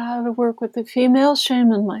figured out how to work with the female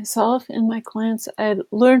shame in myself and my clients. I had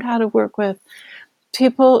learned how to work with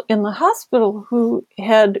people in the hospital who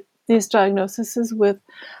had these diagnoses with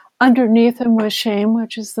underneath them was shame,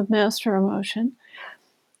 which is the master emotion.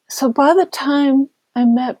 So by the time I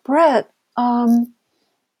met Bret,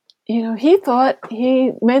 he thought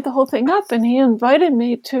he made the whole thing up, and he invited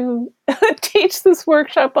me to teach this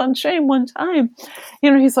workshop on shame one time.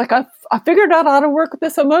 He's like, I figured out how to work with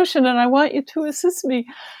this emotion, and I want you to assist me.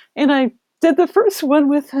 And I did the first one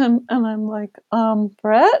with him, and I'm like,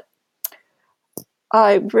 Bret,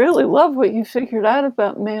 I really love what you figured out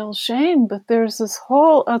about male shame, but there's this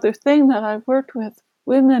whole other thing that I've worked with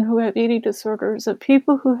women who have eating disorders and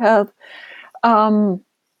people who have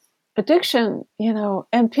addiction,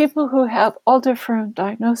 and people who have all different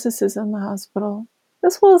diagnoses in the hospital,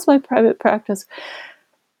 as well as my private practice.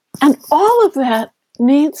 And all of that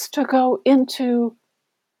needs to go into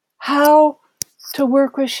how to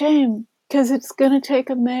work with shame, because it's going to take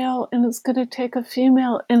a male and it's going to take a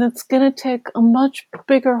female and it's going to take a much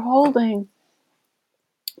bigger holding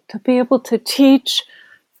to be able to teach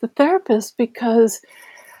the therapist, because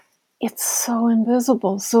it's so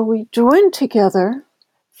invisible. So we joined together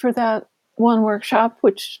for that one workshop,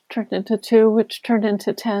 which turned into 2, which turned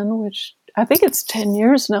into 10, which I think it's 10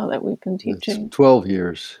 years now that we've been teaching. It's 12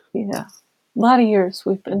 years. Yeah, a lot of years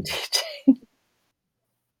we've been teaching.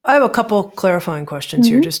 I have a couple clarifying questions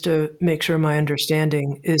here just to make sure my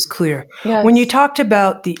understanding is clear. When you talked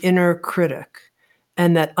about the inner critic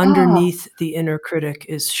and that underneath the inner critic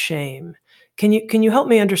is shame, can you help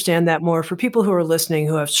me understand that more for people who are listening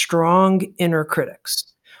who have strong inner critics,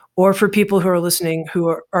 or for people who are listening who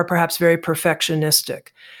are perhaps very perfectionistic?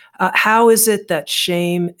 How is it that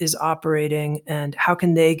shame is operating, and how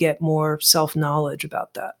can they get more self-knowledge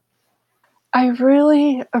about that? I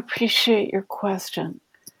really appreciate your question,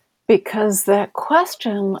 because that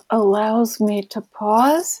question allows me to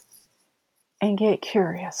pause and get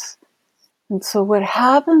curious. And so what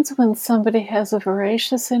happens when somebody has a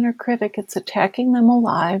voracious inner critic, it's attacking them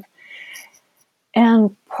alive.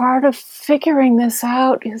 And part of figuring this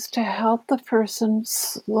out is to help the person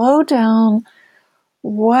slow down.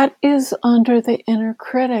 What is under the inner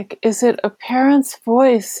critic? Is it a parent's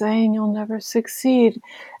voice saying you'll never succeed?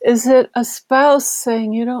 Is it a spouse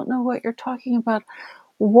saying you don't know what you're talking about?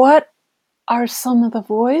 What are some of the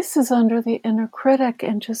voices under the inner critic?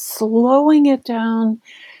 And just slowing it down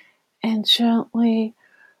and gently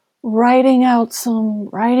writing out some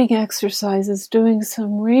writing exercises, doing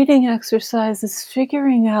some reading exercises,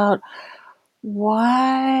 figuring out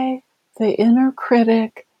why the inner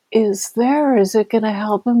critic is there. Is it going to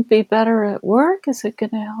help them be better at work? Is it going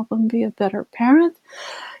to help them be a better parent?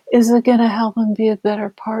 Is it going to help them be a better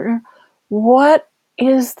partner? What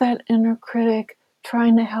is that inner critic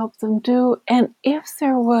trying to help them do? And if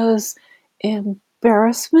there was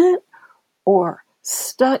embarrassment or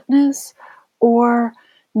stuckness or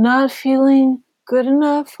not feeling good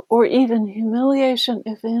enough or even humiliation,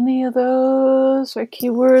 if any of those are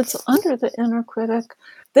keywords under the inner critic,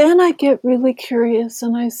 then I get really curious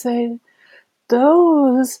and I say,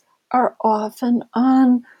 those are often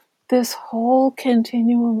on this whole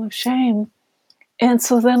continuum of shame. And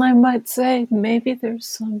so then I might say, maybe there's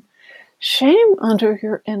some shame under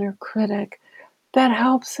your inner critic that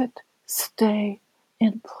helps it stay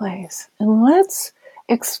in place. And let's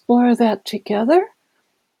explore that together.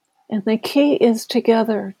 And the key is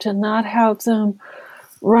together, to not have them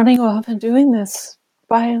running off and doing this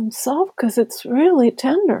by himself, because it's really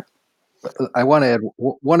tender. I want to add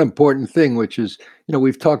one important thing, which is,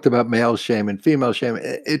 we've talked about male shame and female shame.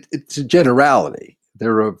 It's a generality.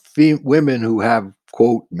 There are women who have,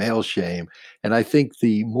 quote, male shame. And I think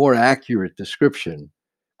the more accurate description,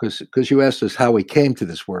 because you asked us how we came to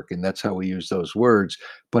this work, and that's how we use those words.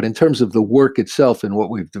 But in terms of the work itself and what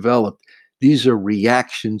we've developed, these are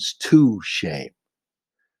reactions to shame.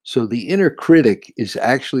 So the inner critic is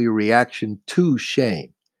actually a reaction to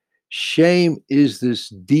shame. Shame is this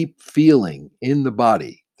deep feeling in the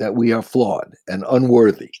body that we are flawed and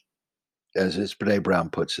unworthy, as Brene Brown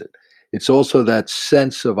puts it. It's also that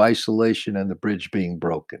sense of isolation and the bridge being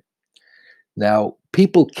broken. Now,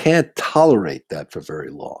 people can't tolerate that for very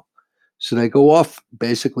long. So they go off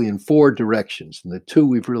basically in four directions. And the two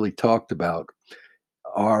we've really talked about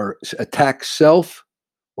are attack self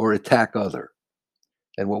or attack other.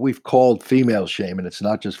 And what we've called female shame, and it's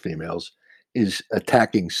not just females, is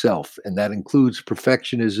attacking self. And that includes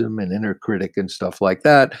perfectionism and inner critic and stuff like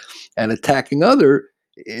that. And attacking other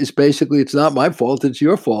is basically, it's not my fault, it's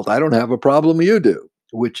your fault. I don't have a problem, you do,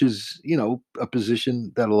 which is, a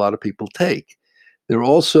position that a lot of people take. There are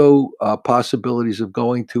also possibilities of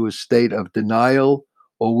going to a state of denial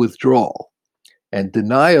or withdrawal. And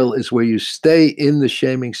denial is where you stay in the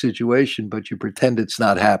shaming situation, but you pretend it's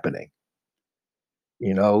not happening.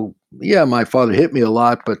 Yeah, my father hit me a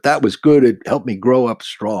lot, but that was good. It helped me grow up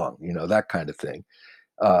strong, that kind of thing.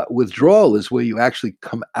 Withdrawal is where you actually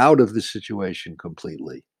come out of the situation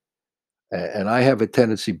completely. And I have a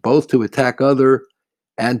tendency both to attack other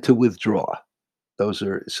and to withdraw.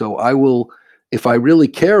 So I will, if I really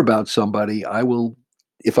care about somebody, I will,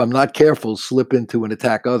 if I'm not careful, slip into an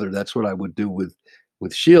attack other. That's what I would do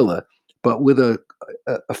with Sheila. But with a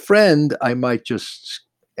friend, I might just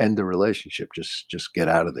end the relationship, just get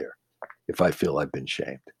out of there if I feel I've been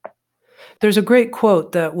shamed. There's a great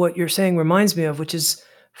quote that what you're saying reminds me of, which is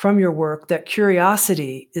from your work, that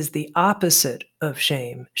curiosity is the opposite of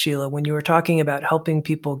shame, Sheila, when you were talking about helping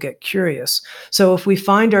people get curious. So if we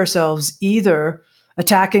find ourselves either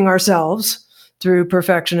attacking ourselves through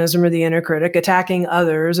perfectionism or the inner critic, attacking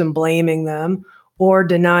others and blaming them, or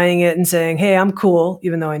denying it and saying, hey, I'm cool,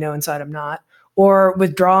 even though I know inside I'm not, or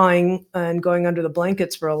withdrawing and going under the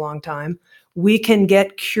blankets for a long time, we can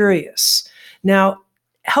get curious. Now,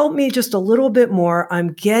 help me just a little bit more.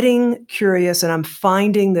 I'm getting curious and I'm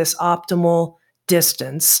finding this optimal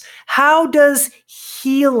distance. How does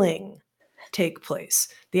healing take place?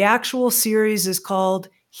 The actual series is called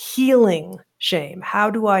Healing Shame. How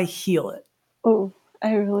do I heal it? Oh,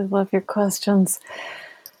 I really love your questions.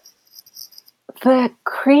 that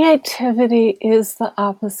creativity is the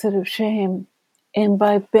opposite of shame. And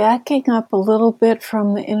by backing up a little bit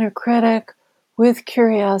from the inner critic with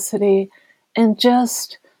curiosity and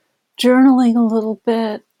just journaling a little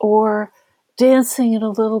bit, or dancing it a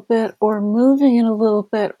little bit, or moving it a little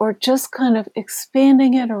bit, or just kind of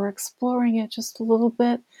expanding it or exploring it just a little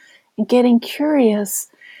bit and getting curious,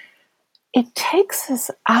 it takes us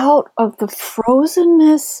out of the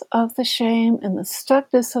frozenness of the shame and the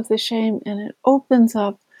stuckness of the shame, and it opens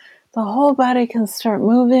up. The whole body can start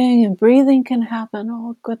moving and breathing can happen,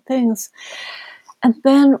 all good things. And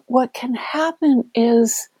then what can happen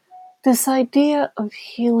is this idea of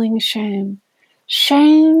healing shame.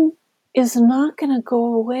 Shame is not going to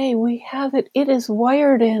go away. We have it. It is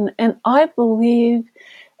wired in, and I believe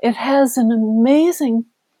it has an amazing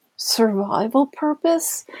survival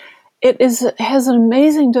purpose. It has an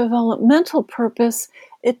amazing developmental purpose.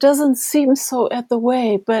 It doesn't seem so at the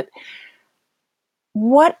way, but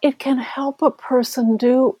what it can help a person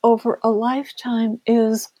do over a lifetime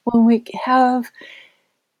is, when we have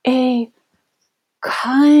a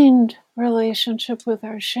kind relationship with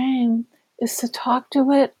our shame, is to talk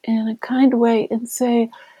to it in a kind way and say,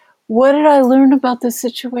 what did I learn about this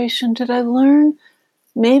situation? Did I learn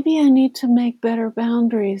maybe I need to make better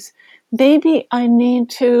boundaries? Maybe I need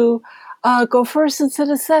to go first instead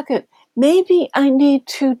of second. Maybe I need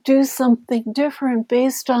to do something different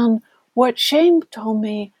based on what shame told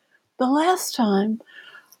me the last time,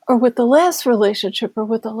 or with the last relationship, or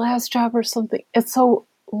with the last job, or something. And so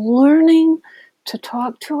learning to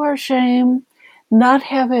talk to our shame, not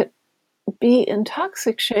have it be in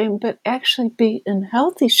toxic shame, but actually be in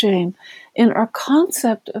healthy shame. And our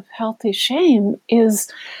concept of healthy shame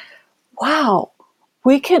is, wow,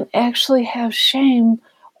 we can actually have shame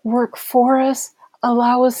work for us,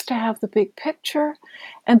 allow us to have the big picture.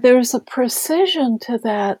 And there's a precision to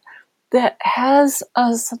that that has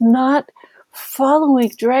us not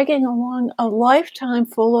dragging along a lifetime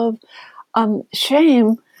full of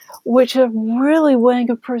shame, which are really weighing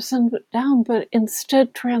a person down, but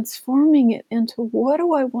instead transforming it into, what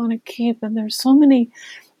do I want to keep? And there's so many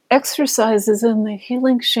exercises in the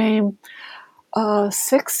Healing Shame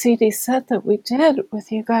 6 CD set that we did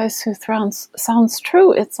with you guys who sounds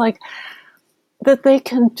true. It's like that they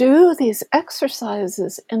can do these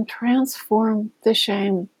exercises and transform the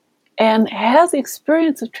shame and have the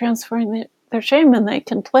experience of transforming their shame, and they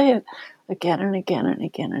can play it again and again and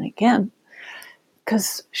again and again.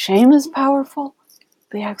 Because shame is powerful.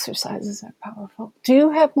 The exercises are powerful. Do you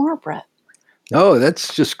have more, Bret? Oh,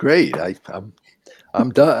 that's just great. I'm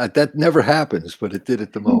done. That never happens, but it did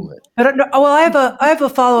at the moment. But well, I have a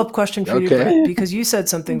follow-up question for you, Okay. Bret, because you said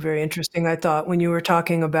something very interesting, I thought, when you were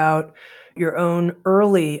talking about your own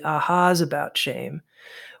early ahas about shame.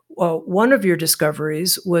 Well, one of your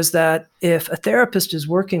discoveries was that if a therapist is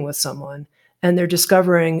working with someone and they're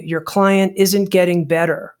discovering your client isn't getting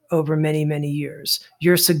better over many, many years,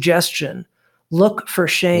 your suggestion, look for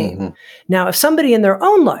shame. Mm-hmm. Now, if somebody in their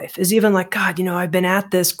own life is even like, God, I've been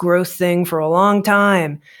at this growth thing for a long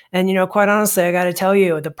time. And, quite honestly, I got to tell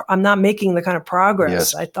you, I'm not making the kind of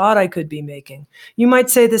progress I thought I could be making. You might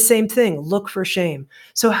say the same thing, look for shame.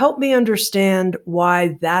 So help me understand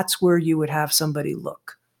why that's where you would have somebody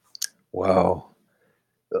look. Wow.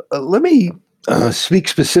 Let me speak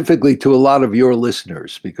specifically to a lot of your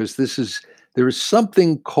listeners, because there is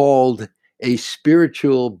something called a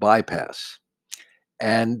spiritual bypass.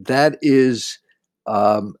 And that is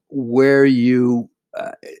where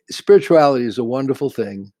spirituality is a wonderful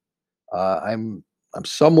thing. I'm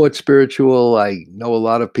somewhat spiritual. I know a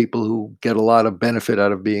lot of people who get a lot of benefit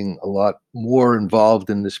out of being a lot more involved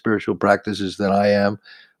in the spiritual practices than I am.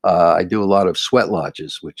 I do a lot of sweat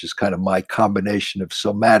lodges, which is kind of my combination of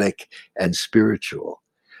somatic and spiritual.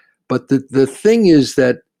 But the thing is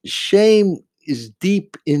that shame is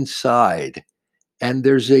deep inside, and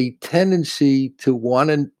there's a tendency to want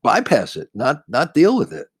to bypass it, not deal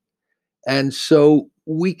with it. And so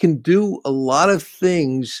we can do a lot of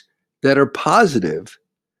things that are positive,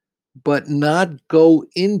 but not go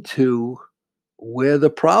into where the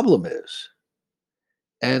problem is.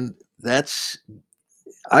 And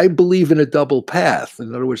I believe in a double path.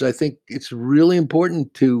 In other words, I think it's really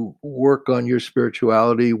important to work on your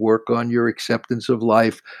spirituality, work on your acceptance of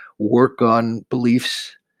life, work on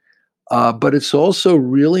beliefs. But it's also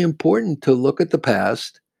really important to look at the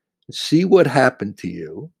past, see what happened to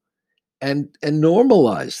you, and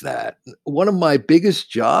normalize that. One of my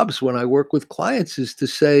biggest jobs when I work with clients is to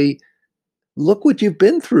say, look what you've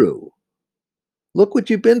been through. Look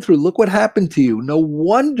what you've been through. Look what happened to you. No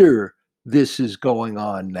wonder this is going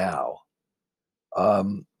on now.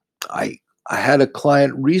 Um, I had a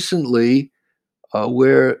client recently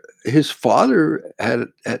where his father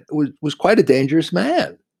was quite a dangerous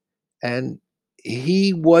man. And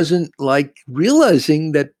he wasn't like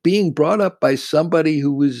realizing that being brought up by somebody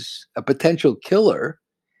who was a potential killer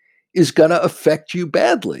is going to affect you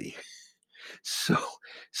badly. So,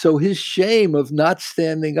 so his shame of not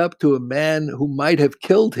standing up to a man who might have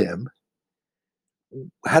killed him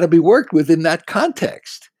had to be worked with in that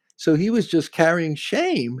context. So he was just carrying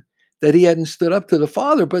shame that he hadn't stood up to the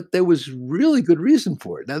father, but there was really good reason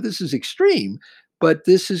for it. Now, this is extreme, but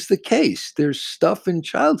this is the case. There's stuff in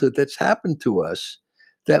childhood that's happened to us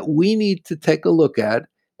that we need to take a look at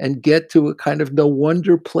and get to a kind of no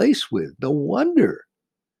wonder place with. No wonder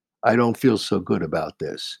I don't feel so good about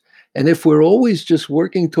this. And if we're always just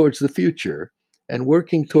working towards the future and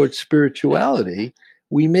working towards spirituality,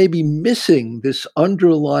 we may be missing this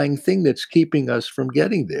underlying thing that's keeping us from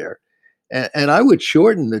getting there. And I would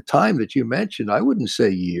shorten the time that you mentioned. I wouldn't say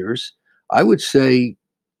years. I would say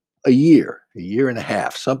a year and a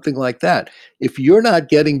half, something like that. If you're not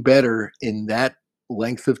getting better in that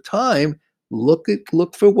length of time, look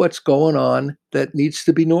for what's going on that needs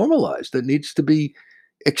to be normalized, that needs to be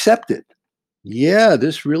accepted. Yeah,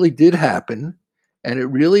 this really did happen, and it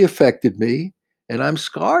really affected me, and I'm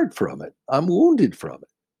scarred from it. I'm wounded from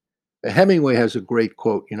it. Hemingway has a great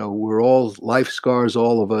quote, we're all life scars,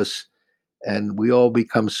 all of us, and we all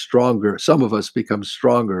become stronger. Some of us become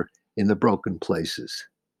stronger in the broken places.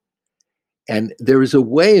 And there is a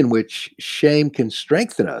way in which shame can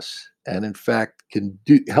strengthen us and, in fact, can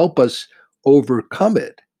help us overcome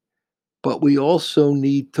it. But we also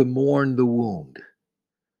need to mourn the wound.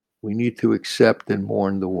 We need to accept and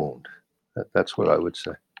mourn the wound. That's what I would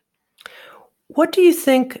say. What do you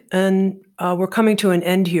think, and we're coming to an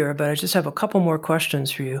end here, but I just have a couple more questions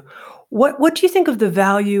for you. What do you think of the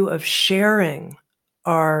value of sharing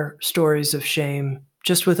our stories of shame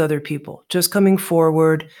just with other people, just coming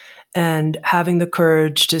forward and having the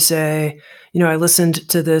courage to say, I listened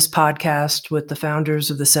to this podcast with the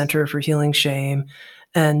founders of the Center for Healing Shame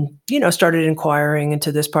and, started inquiring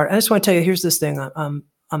into this part. I just want to tell you, here's this thing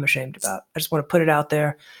I'm ashamed about. I just want to put it out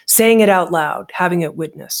there, saying it out loud, having it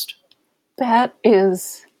witnessed. That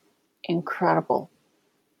is incredible.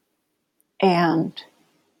 And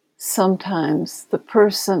sometimes the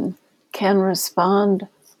person can respond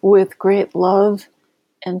with great love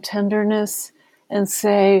and tenderness and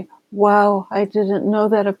say, wow, I didn't know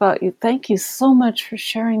that about you. Thank you so much for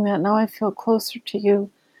sharing that. Now I feel closer to you.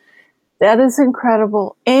 That is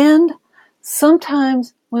incredible. And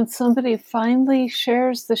sometimes when somebody finally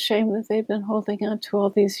shares the shame that they've been holding on to all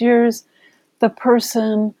these years, the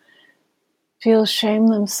person feels shame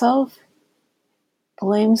themselves,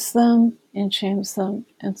 blames them, and shames them.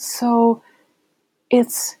 And so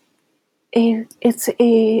it's a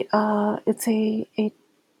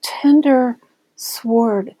tender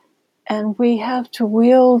sword, and we have to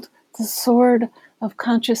wield the sword of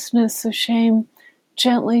consciousness of shame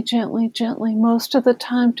gently, gently, gently. Most of the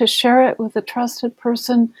time, to share it with a trusted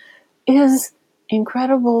person is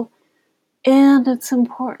incredible, and it's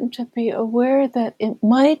important to be aware that it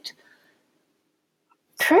might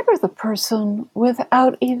trigger the person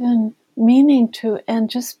without even meaning to, and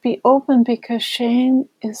just be open, because shame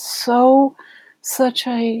is such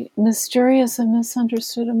a mysterious and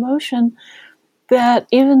misunderstood emotion that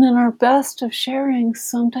even in our best of sharing,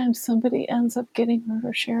 sometimes somebody ends up getting hurt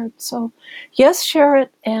or shared. So yes, share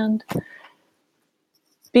it and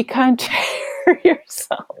be kind to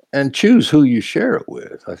yourself. And choose who you share it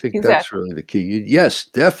with. I think Exactly. That's really the key. Yes,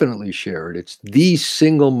 definitely share it. It's the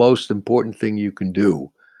single most important thing you can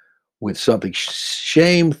do with something.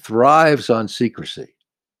 Shame thrives on secrecy,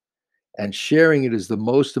 and sharing it is the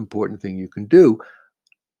most important thing you can do.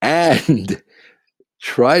 And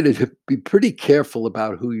try to be pretty careful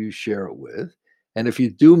about who you share it with. And if you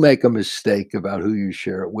do make a mistake about who you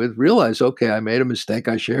share it with, realize, okay, I made a mistake.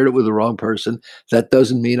 I shared it with the wrong person. That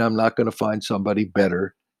doesn't mean I'm not going to find somebody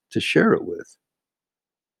better to share it with.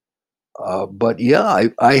 But yeah,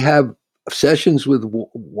 I have sessions with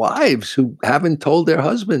wives who haven't told their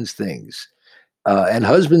husbands things, and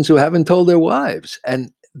husbands who haven't told their wives.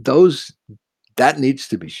 And that needs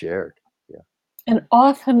to be shared. And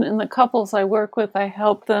often in the couples I work with, I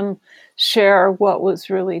help them share what was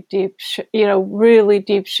really deep, really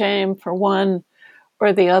deep shame for one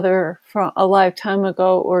or the other from a lifetime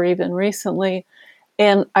ago or even recently.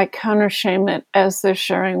 And I counter shame it as they're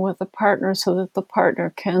sharing with a partner, so that the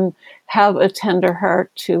partner can have a tender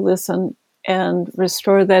heart to listen and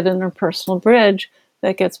restore that interpersonal bridge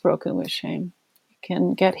that gets broken with shame. It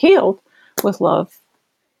can get healed with love.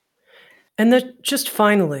 And then just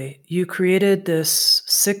finally, you created this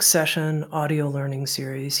 6-session audio learning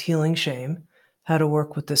series, Healing Shame, How to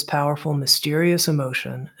Work with This Powerful, Mysterious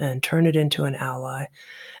Emotion and Turn It into an Ally.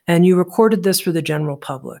 And you recorded this for the general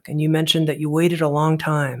public. And you mentioned that you waited a long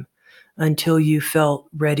time until you felt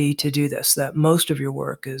ready to do this, that most of your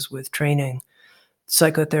work is with training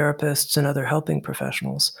psychotherapists and other helping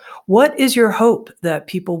professionals. What is your hope that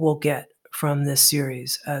people will get from this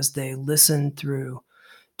series as they listen through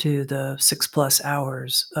to the 6+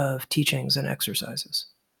 hours of teachings and exercises?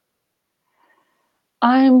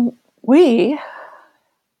 We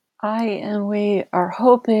are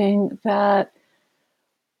hoping that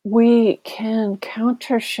we can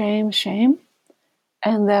counter shame,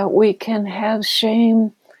 and that we can have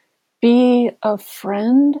shame be a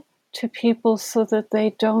friend to people so that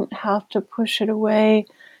they don't have to push it away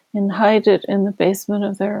and hide it in the basement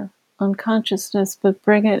of their unconsciousness, but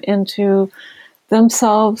bring it into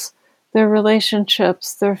themselves, their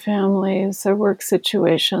relationships, their families, their work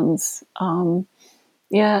situations.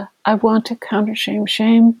 I want to counter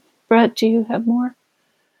shame. Bret, do you have more?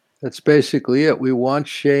 That's basically it. We want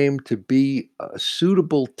shame to be a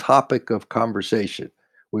suitable topic of conversation.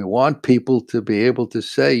 We want people to be able to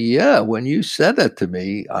say, yeah, when you said that to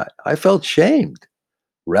me, I felt shamed,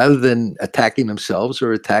 rather than attacking themselves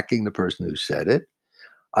or attacking the person who said it.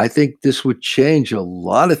 I think this would change a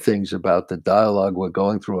lot of things about the dialogue we're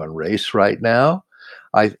going through on race right now.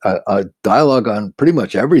 A dialogue on pretty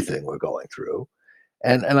much everything we're going through.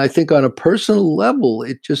 And I think on a personal level,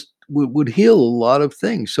 it just would heal a lot of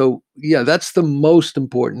things. So yeah, that's the most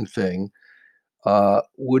important thing,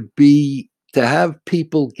 would be to have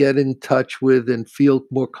people get in touch with and feel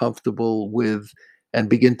more comfortable with and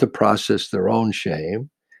begin to process their own shame.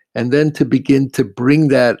 And then to begin to bring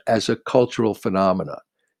that as a cultural phenomena.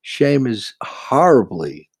 Shame is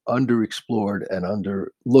horribly underexplored and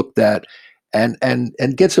underlooked at,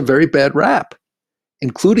 and gets a very bad rap,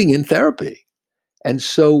 including in therapy. And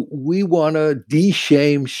so we want to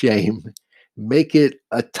de-shame shame, make it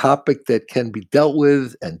a topic that can be dealt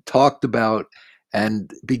with and talked about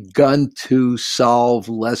and begun to solve,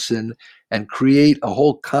 lessen, and create a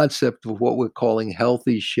whole concept of what we're calling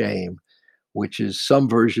healthy shame, which is some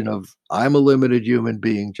version of I'm a limited human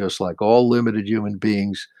being, just like all limited human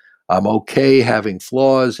beings. I'm okay having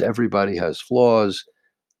flaws. Everybody has flaws.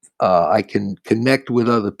 I can connect with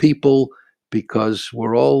other people because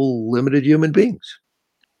we're all limited human beings.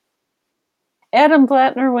 Adam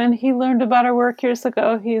Blattner, when he learned about our work years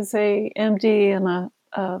ago, he's a MD and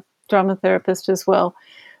a drama therapist as well.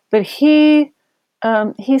 But he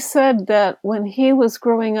said that when he was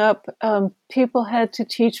growing up, people had to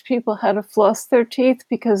teach people how to floss their teeth,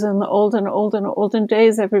 because in the olden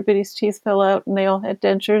days, everybody's teeth fell out and they all had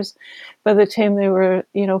dentures by the time they were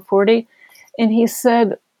 40. And he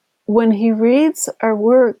said when he reads our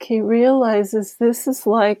work, he realizes this is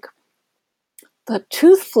like the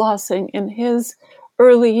tooth flossing in his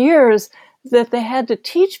early years that they had to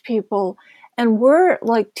teach people. And we're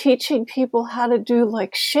like teaching people how to do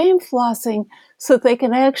like shame flossing so they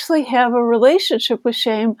can actually have a relationship with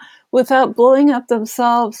shame without blowing up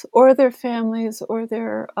themselves or their families or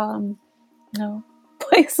their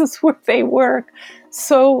places where they work.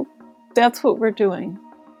 So that's what we're doing.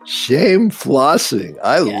 Shame flossing.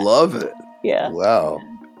 I love it. Yeah. Wow.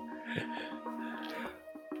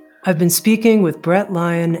 I've been speaking with Bret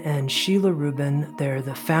Lyon and Sheila Rubin. They're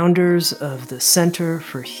the founders of the Center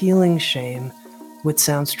for Healing Shame. What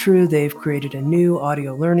Sounds True, they've created a new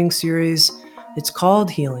audio learning series. It's called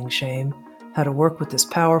Healing Shame, How to Work with This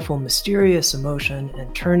Powerful, Mysterious Emotion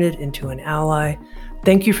and Turn It into an Ally.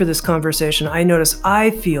 Thank you for this conversation. I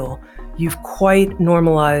feel you've quite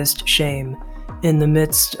normalized shame in the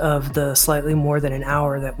midst of the slightly more than an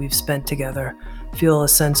hour that we've spent together. Feel a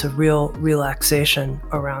sense of real relaxation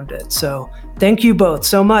around it. So thank you both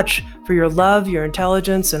so much for your love, your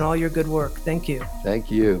intelligence, and all your good work. Thank you. Thank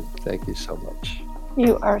you. Thank you so much.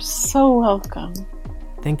 You are so welcome.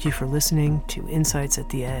 Thank you for listening to Insights at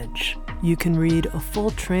the Edge. You can read a full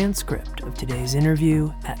transcript of today's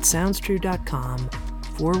interview at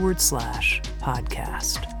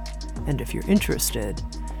soundstrue.com/podcast. And if you're interested,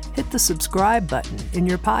 hit the subscribe button in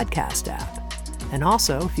your podcast app. And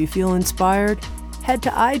also, if you feel inspired, head to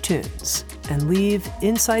iTunes and leave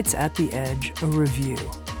Insights at the Edge a review.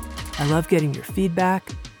 I love getting your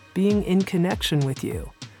feedback, being in connection with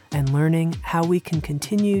you, and learning how we can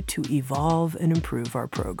continue to evolve and improve our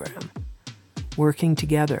program. Working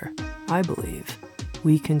together, I believe,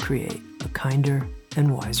 we can create a kinder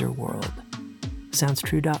and wiser world.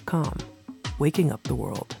 Soundstrue.com, waking up the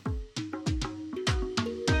world.